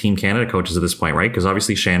 3 Team Canada coaches at this point, right? Because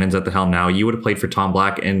obviously Shannon's at the helm now. You would have played for Tom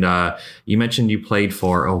Black, and you mentioned you played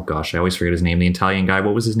for, oh gosh, I always forget his name, the Italian guy.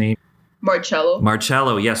 What was his name?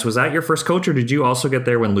 Marcello, yes. Was that your first coach, or did you also get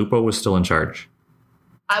there when Lupo was still in charge?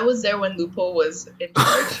 I was there when Lupo was in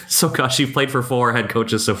charge. So gosh, you've played for 4 head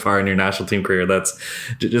coaches so far in your national team career. That's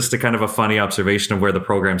just a kind of a funny observation of where the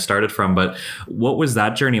program started from. But what was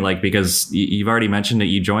that journey like? Because you've already mentioned that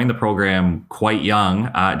you joined the program quite young,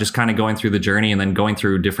 just kind of going through the journey and then going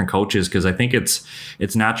through different coaches. Because I think it's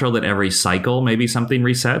natural that every cycle, maybe something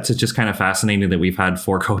resets. It's just kind of fascinating that we've had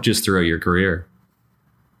 4 coaches throughout your career.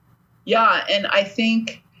 Yeah. And I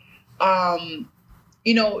think, now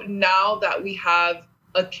that we have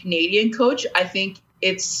a Canadian coach, I think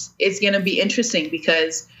it's going to be interesting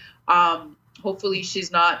because hopefully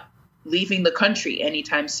she's not leaving the country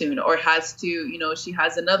anytime soon or has to, she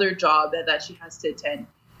has another job that she has to attend.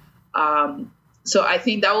 So I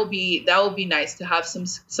think that will be nice to have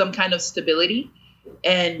some kind of stability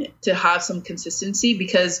and to have some consistency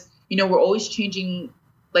because, we're always changing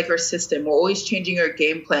like our system. We're always changing our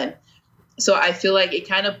game plan. So I feel like it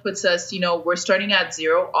kind of puts us, we're starting at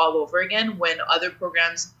zero all over again when other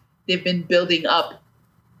programs, they've been building up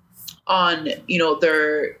on,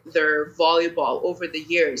 their volleyball over the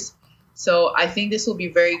years. So I think this will be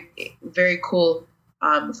very, very cool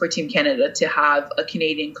for Team Canada to have a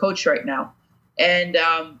Canadian coach right now.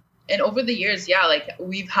 And over the years, yeah, like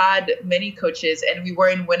we've had many coaches, and we were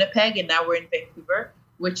in Winnipeg and now we're in Vancouver,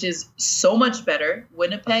 which is so much better.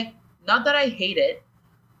 Winnipeg, not that I hate it,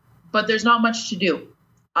 but there's not much to do.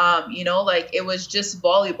 Like it was just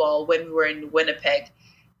volleyball when we were in Winnipeg,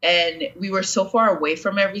 and we were so far away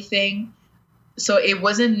from everything. So it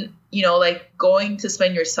wasn't, like going to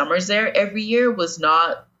spend your summers there every year was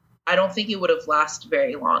not, I don't think it would have lasted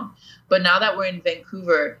very long. But now that we're in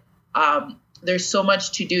Vancouver, there's so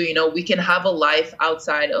much to do. We can have a life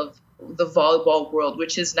outside of the volleyball world,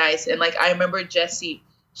 which is nice. And like, I remember Jessie,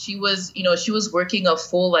 she was working a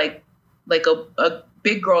full, like a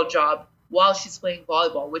big girl job while she's playing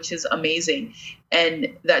volleyball, which is amazing.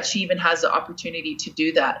 And that she even has the opportunity to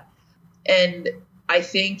do that. And I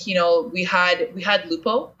think, we had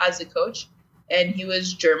Lupo as a coach, and he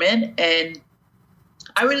was German, and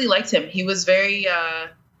I really liked him. He was very,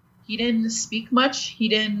 he didn't speak much. He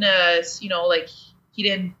didn't, he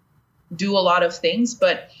didn't do a lot of things,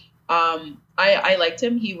 but I liked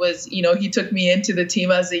him. He was, he took me into the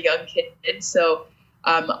team as a young kid. So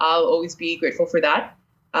I'll always be grateful for that.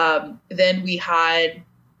 Then we had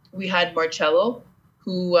Marcello,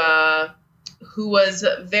 who was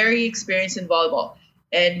very experienced in volleyball,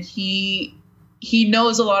 and he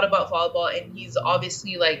knows a lot about volleyball, and he's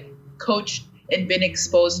obviously like coached and been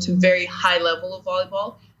exposed to very high level of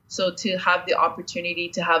volleyball. So to have the opportunity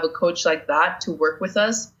to have a coach like that to work with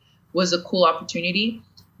us was a cool opportunity.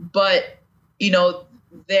 But,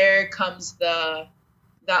 there comes that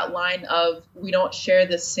line of, we don't share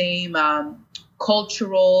the same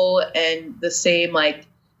cultural and the same, way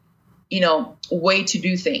to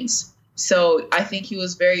do things. So I think he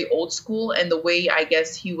was very old school, and the way I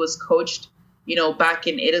guess he was coached, back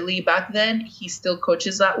in Italy back then, he still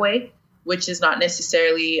coaches that way, which is not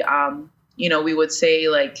necessarily, we would say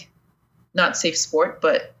like not safe sport,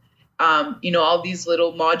 but, all these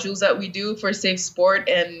little modules that we do for safe sport.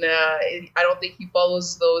 And I don't think he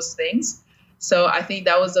follows those things. So I think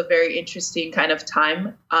that was a very interesting kind of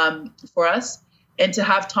time for us. And to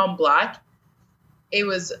have Tom Black, it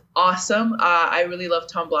was awesome. I really love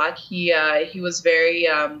Tom Black. He was very,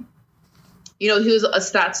 he was a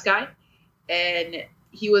stats guy, and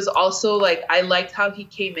he was also like, I liked how he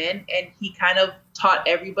came in and he kind of taught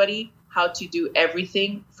everybody how to do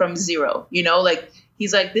everything from zero, like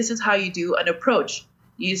he's like, this is how you do an approach.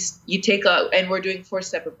 You take and we're doing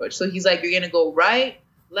 4-step approach. So he's like, you're going to go right,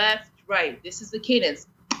 left, right. This is the cadence,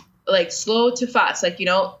 like slow to fast, and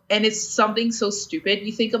it's something so stupid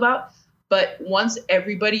you think about. But once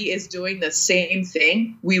everybody is doing the same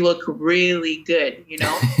thing, we look really good,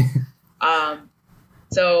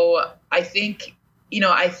 So I think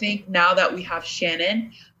now that we have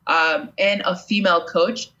Shannon and a female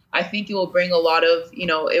coach, I think it will bring a lot of,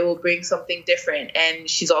 it will bring something different. And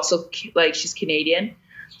she's also she's Canadian.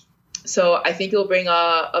 So I think it will bring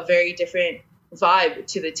a very different vibe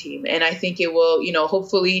to the team. And I think it will,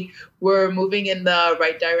 hopefully we're moving in the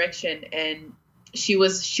right direction. And she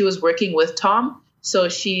was working with Tom. So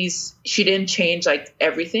she didn't change like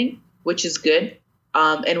everything, which is good.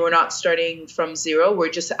 And we're not starting from zero. We're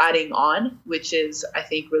just adding on, which is, I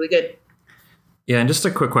think, really good. Yeah. And just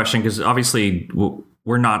a quick question, because obviously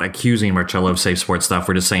we're not accusing Marcello of safe sport stuff.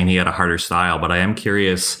 We're just saying he had a harder style. But I am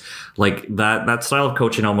curious, like that style of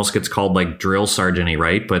coaching almost gets called like drill sergeant-y,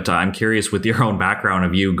 right? But I'm curious, with your own background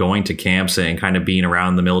of you going to camps and kind of being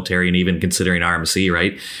around the military and even considering RMC,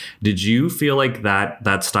 right? Did you feel like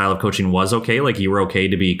that style of coaching was okay? Like you were okay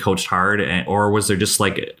to be coached hard, or was there just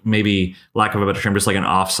like, maybe lack of a better term, just like an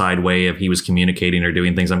offside way of he was communicating or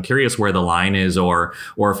doing things? I'm curious where the line is, or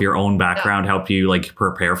if your own background helped you like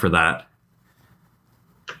prepare for that.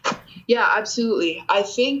 Yeah, absolutely. I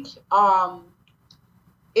think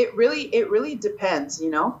it really depends,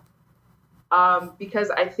 because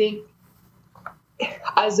I think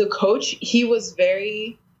as a coach, he was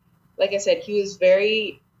very, like I said,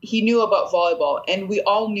 he knew about volleyball, and we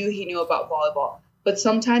all knew he knew about volleyball, but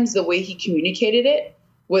sometimes the way he communicated it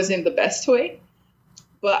wasn't the best way.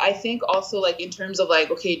 But I think also like in terms of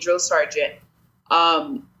like, okay, drill sergeant,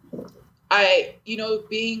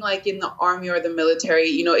 being like in the army or the military,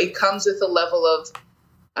 it comes with a level of,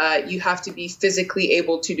 you have to be physically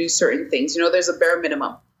able to do certain things. There's a bare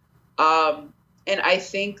minimum. And I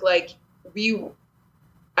think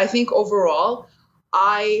overall,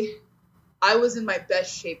 I was in my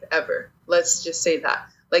best shape ever. Let's just say that.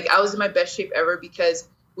 Like I was in my best shape ever because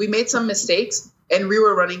we made some mistakes and we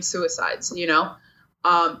were running suicides,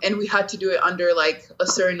 and we had to do it under like a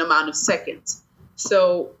certain amount of seconds.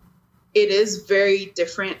 So it is very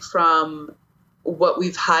different from what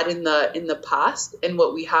we've had in the past and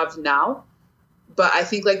what we have now. But I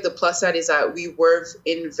think like the plus side is that we were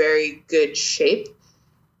in very good shape.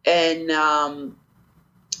 And,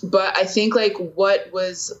 but I think like what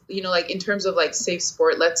was, you know, like in terms of like safe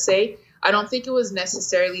sport, let's say, I don't think it was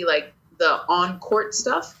necessarily like the on court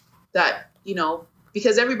stuff that, you know,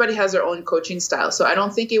 because everybody has their own coaching style. So I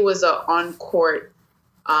don't think it was a on court,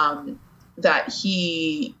 that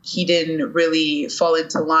he didn't really fall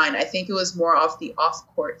into line. I think it was more off the off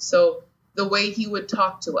court. So the way he would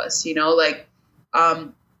talk to us, you know, like,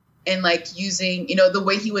 and like using, you know, the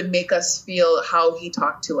way he would make us feel how he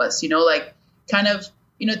talked to us, you know, like kind of,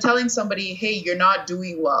 you know, telling somebody, hey, you're not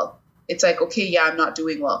doing well. It's like, okay, yeah, I'm not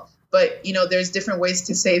doing well. But, you know, there's different ways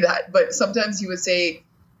to say that. But sometimes he would say,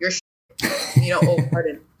 you're, you know, oh,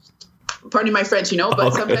 pardon my French, you know,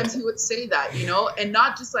 but sometimes he would say that, you know, and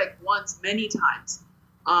not just like once, many times.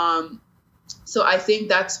 So I think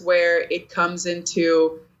that's where it comes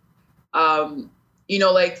into, you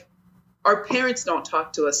know, like our parents don't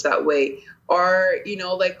talk to us that way. Or, you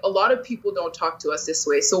know, like a lot of people don't talk to us this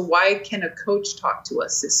way. So why can a coach talk to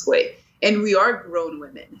us this way? And we are grown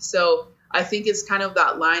women. So I think it's kind of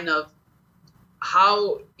that line of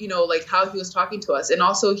how, you know, like how he was talking to us, and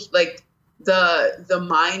also like the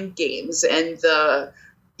mind games and the,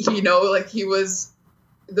 you know, like he was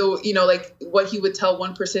the, you know, like what he would tell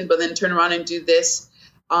one person, but then turn around and do this.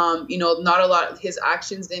 You know, not a lot of his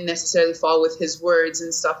actions didn't necessarily fall with his words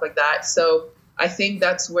and stuff like that. So I think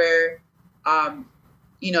that's where,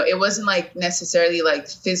 you know, it wasn't like necessarily like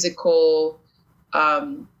physical,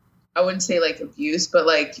 I wouldn't say like abuse, but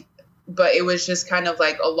it was just kind of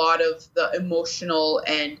like a lot of the emotional,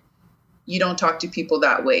 and you don't talk to people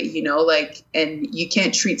that way, you know, like, and you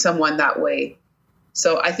can't treat someone that way.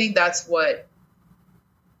 So I think that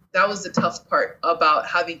was the tough part about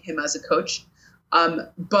having him as a coach.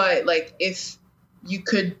 But like, if you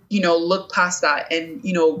could, you know, look past that and,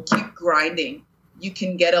 you know, keep grinding, you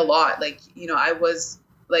can get a lot. Like, you know, I was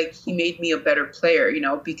like, he made me a better player, you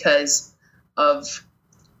know, because of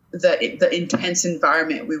the intense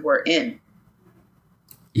environment we were in.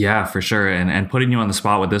 Yeah, for sure. And putting you on the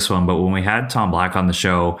spot with this one, but when we had Tom Black on the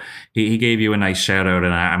show, he gave you a nice shout out,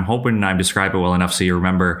 and I'm hoping I describe it well enough so you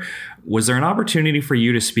remember. Was there an opportunity for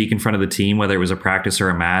you to speak in front of the team, whether it was a practice or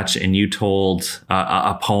a match, and you told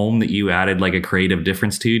a poem that you added like a creative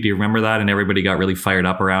difference to? Do you remember that? And everybody got really fired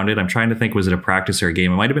up around it. I'm trying to think, was it a practice or a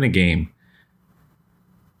game? It might have been a game.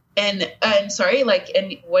 And sorry, like,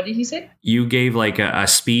 and what did he say? You gave like a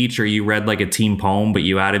speech, or you read like a team poem, but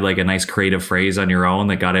you added like a nice creative phrase on your own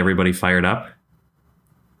that got everybody fired up.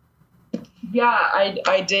 Yeah,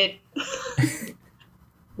 I did.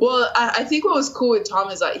 Well, I think what was cool with Tom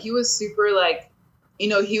is that he was super like, you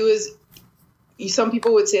know, some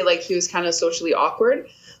people would say like he was kind of socially awkward,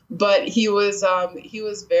 but he was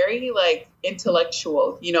very like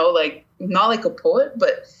intellectual, you know, like not like a poet,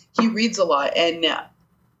 but he reads a lot.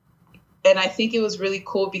 And I think it was really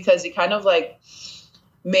cool because it kind of like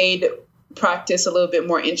made practice a little bit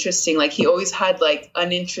more interesting. Like he always had like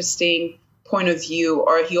an interesting point of view,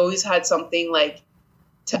 or he always had something like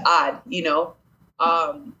to add, you know,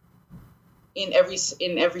 in every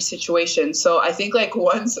situation. So I think like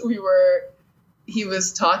once he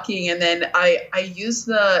was talking, and then I used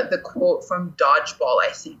the quote from Dodgeball,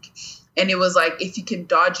 I think. And it was like, if you can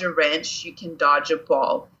dodge a wrench, you can dodge a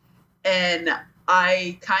ball. And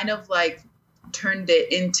I kind of like turned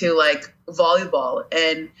it into like volleyball,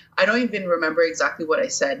 and I don't even remember exactly what I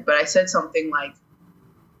said, but I said something like,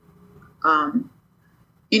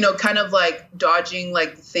 you know, kind of like dodging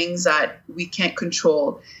like things that we can't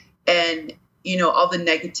control, and, you know, all the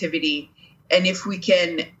negativity. And if we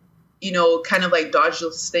can, you know, kind of like dodge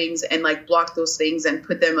those things and like block those things and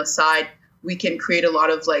put them aside, we can create a lot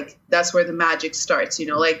of like, that's where the magic starts, you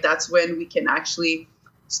know, like that's when we can actually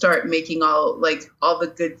start making all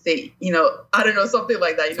the good things, you know, I don't know, something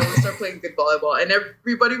like that, you know, we start playing good volleyball. And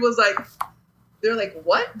everybody was like, they're like,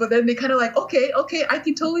 what? But then they kind of like, okay, I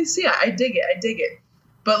can totally see it. I dig it.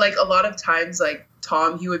 But like a lot of times, like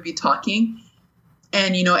Tom, he would be talking,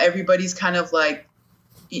 and, you know, everybody's kind of like,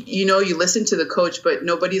 you know, you listen to the coach, but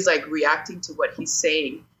nobody's like reacting to what he's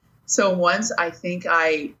saying. So once I think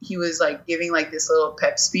he was like giving like this little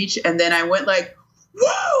pep speech, and then I went like,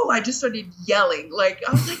 whoa, I just started yelling. Like,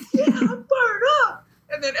 I was like, yeah, I'm fired up.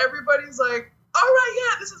 And then everybody's like, all right,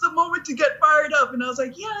 yeah, this is a moment to get fired up. And I was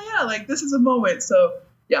like, yeah, like this is a moment. So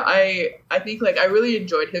yeah, I think like I really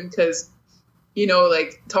enjoyed him because, you know,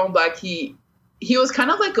 like Tom Black, he was kind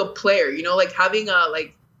of like a player, you know, like having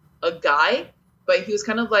a guy, but he was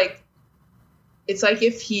kind of like, it's like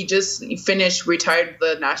if he just retired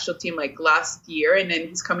the national team like last year, and then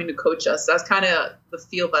he's coming to coach us. That's kind of the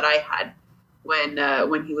feel that I had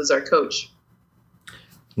when he was our coach.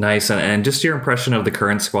 Nice. And just your impression of the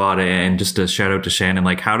current squad, and just a shout out to Shannon,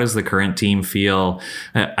 like how does the current team feel?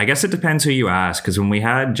 I guess it depends who you ask, because when we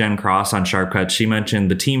had Jen Cross on Sharp Cut, she mentioned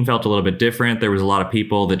the team felt a little bit different. There was a lot of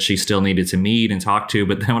people that she still needed to meet and talk to.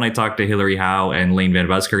 But then when I talked to Hillary Howe and Lane Van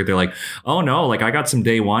Buskirk, they're like, oh no, like I got some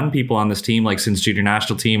day one people on this team, like since junior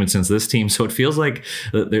national team and since this team. So it feels like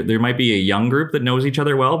there might be a young group that knows each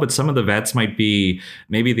other well, but some of the vets might be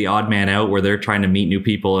maybe the odd man out where they're trying to meet new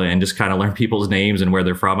people and just kind of learn people's names and where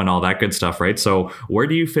they're from and all that good stuff, right? So where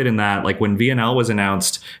do you fit in that? Like when VNL was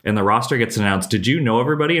announced and the roster gets announced, did you know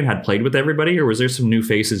everybody and had played with everybody, or was there some new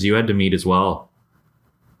faces you had to meet as well?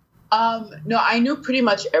 No, I knew pretty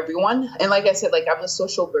much everyone. And like I said, like I'm a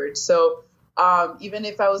social bird. So even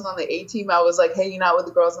if I was on the A team, I was like hanging out with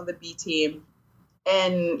the girls on the B team.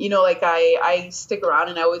 And, you know, like I stick around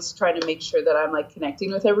and I always try to make sure that I'm like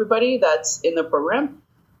connecting with everybody that's in the program.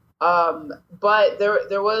 But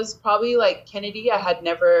there was probably like Kennedy. I had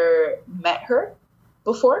never met her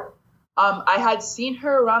before. I had seen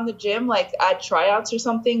her around the gym, like at tryouts or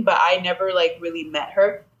something, but I never like really met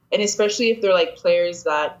her. And especially if they're like players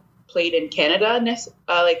that played in Canada,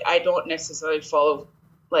 like I don't necessarily follow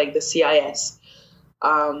like the CIS.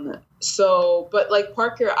 But like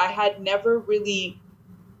Parker, I had never really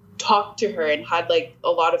talked to her and had like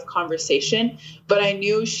a lot of conversation, but I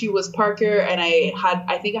knew she was Parker, and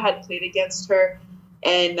I think I had played against her,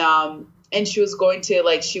 and she was going to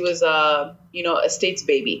like, she was a States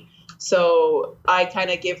baby. So I kind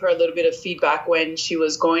of gave her a little bit of feedback when she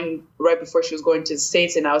was going, right before she was going to the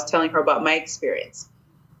States, and I was telling her about my experience.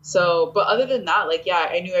 So, but other than that, like, yeah,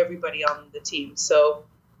 I knew everybody on the team. So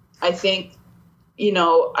I think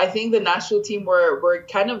the national team, we're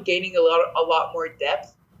kind of gaining a lot more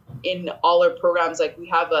depth in all our programs. Like we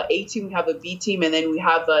have a A team, we have a B team, and then we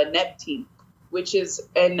have a NEP team,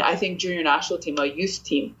 and I think junior national team, a youth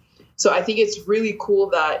team. So I think it's really cool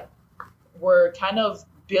that we're kind of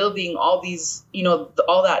building all these,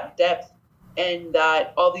 all that depth, and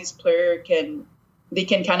that all these players can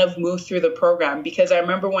kind of move through the program. Because I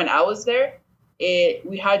remember when I was there,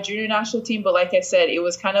 we had junior national team, but like I said, it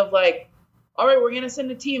was kind of like, all right, we're going to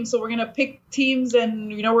send a team. So we're going to pick teams and,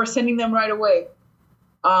 we're sending them right away.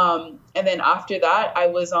 And then after that, I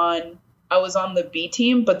was on the B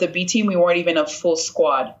team, but the B team, we weren't even a full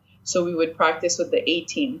squad. So we would practice with the A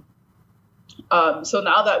team. So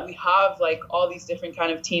now that we have like all these different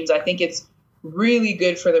kind of teams, I think it's really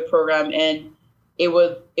good for the program, and it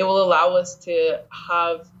will allow us to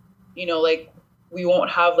have, like we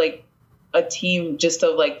won't have like a team just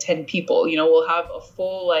of like 10 people, we'll have a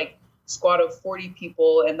full like squad of 40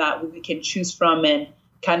 people, and that we can choose from and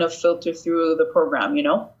kind of filter through the program,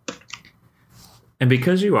 And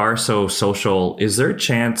because you are so social, is there a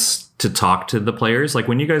chance to talk to the players? Like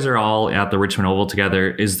when you guys are all at the Richmond Oval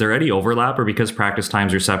together, is there any overlap, or because practice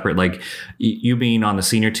times are separate, like you being on the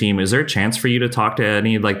senior team, is there a chance for you to talk to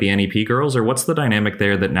any like the NEP girls, or what's the dynamic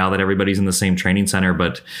there that now that everybody's in the same training center,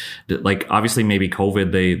 but like obviously maybe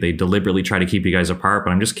COVID, they deliberately try to keep you guys apart,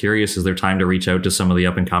 but I'm just curious, is there time to reach out to some of the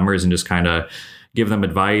up and comers and just kind of give them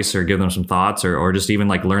advice or give them some thoughts, or just even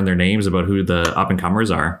like learn their names about who the up and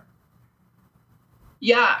comers are?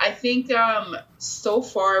 Yeah, I think so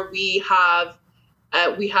far we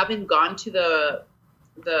haven't gone to the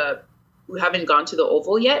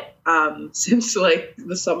Oval yet since like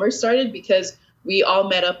the summer started, because we all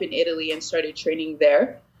met up in Italy and started training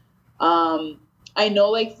there. I know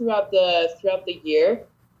like throughout the year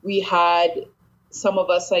we had some of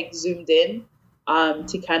us like zoomed in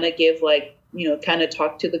to kind of give like, kind of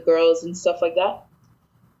talk to the girls and stuff like that.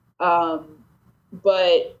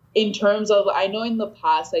 But in terms of, I know in the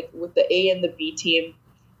past, like with the A and the B team,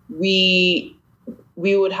 we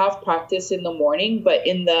would have practice in the morning, but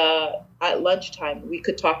at lunchtime, we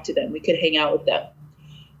could talk to them. We could hang out with them.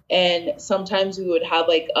 And sometimes we would have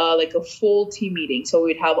like a full team meeting. So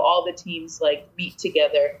we'd have all the teams like meet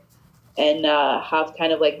together and have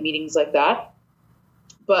kind of like meetings like that.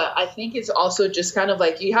 But I think it's also just kind of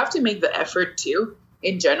like, you have to make the effort too,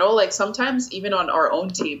 in general. Like sometimes even on our own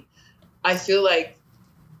team, I feel like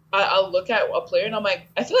I'll look at a player and I'm like,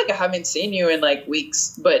 I feel like I haven't seen you in like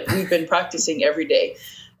weeks, but we've been practicing every day.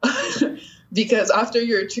 Because after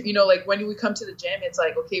like when we come to the gym, it's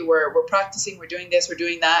like, okay, we're practicing, we're doing this, we're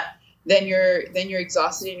doing that. Then you're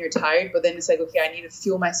exhausted and you're tired, but then it's like, okay, I need to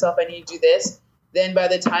fuel myself. I need to do this. Then by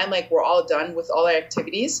the time like we're all done with all our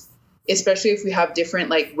activities, especially if we have different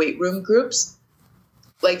like weight room groups,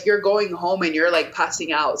 like you're going home and you're like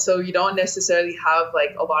passing out. So you don't necessarily have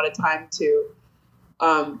like a lot of time to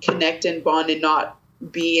connect and bond and not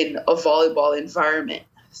be in a volleyball environment.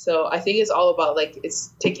 So I think it's all about like,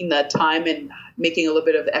 it's taking that time and making a little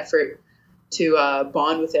bit of effort to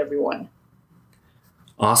bond with everyone.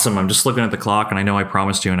 Awesome. I'm just looking at the clock, and I know I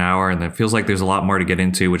promised you an hour, and it feels like there's a lot more to get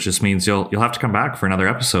into, which just means you'll have to come back for another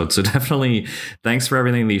episode. So definitely, thanks for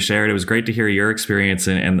everything that you shared. It was great to hear your experience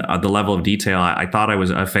and the level of detail. I thought I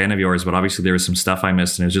was a fan of yours, but obviously there was some stuff I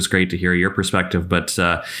missed, and it was just great to hear your perspective. But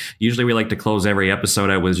usually we like to close every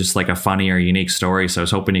episode out with just like a funny or unique story. So I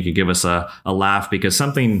was hoping you could give us a laugh, because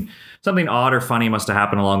something odd or funny must have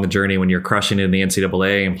happened along the journey when you're crushing it in the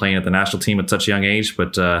NCAA and playing at the national team at such a young age.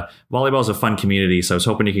 But volleyball is a fun community, so I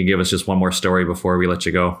was hoping you could give us just one more story before we let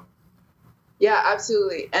you go. Yeah,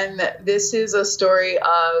 absolutely. And this is a story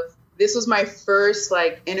of, this was my first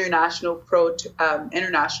like international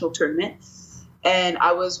tournament, and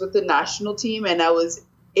I was with the national team, and I was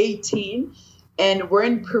 18, and we're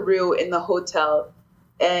in Peru in the hotel,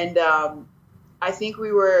 and I think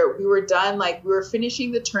we were done, like we were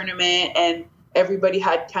finishing the tournament, and everybody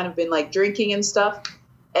had kind of been like drinking and stuff.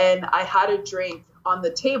 And I had a drink on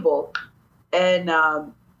the table, and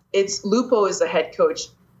it's Lupo is the head coach.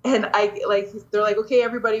 And they're like, okay,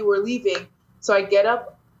 everybody, we're leaving. So I get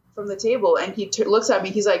up from the table, and he looks at me.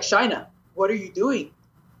 He's like, Shaina, what are you doing?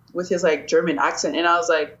 With his like German accent. And I was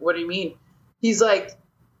like, what do you mean? He's like,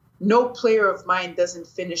 no player of mine doesn't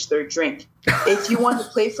finish their drink. If you want to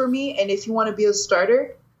play for me and if you want to be a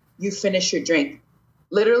starter, you finish your drink.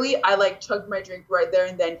 Literally, I like chugged my drink right there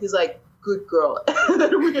and then. He's like, good girl. And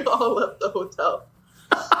then we all left the hotel.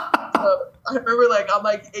 So I remember like I'm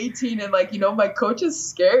like 18 and like, you know, my coach is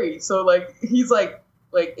scary. So like he's like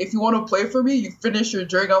if you want to play for me, you finish your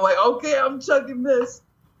drink. I'm like, okay, I'm chugging this.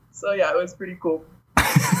 So yeah, it was pretty cool.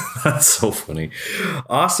 That's so funny.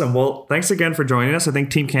 Awesome. Well, thanks again for joining us. I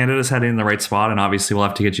think Team Canada's heading in the right spot, and obviously we'll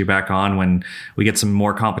have to get you back on when we get some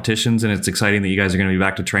more competitions, and it's exciting that you guys are going to be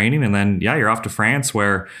back to training. And then, yeah, you're off to France,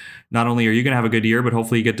 where not only are you going to have a good year, but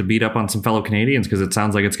hopefully you get to beat up on some fellow Canadians, because it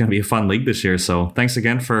sounds like it's going to be a fun league this year. So thanks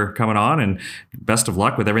again for coming on, and best of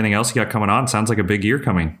luck with everything else you got coming on. Sounds like a big year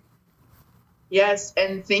coming. Yes,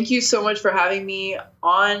 and thank you so much for having me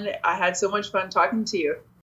on. I had so much fun talking to you.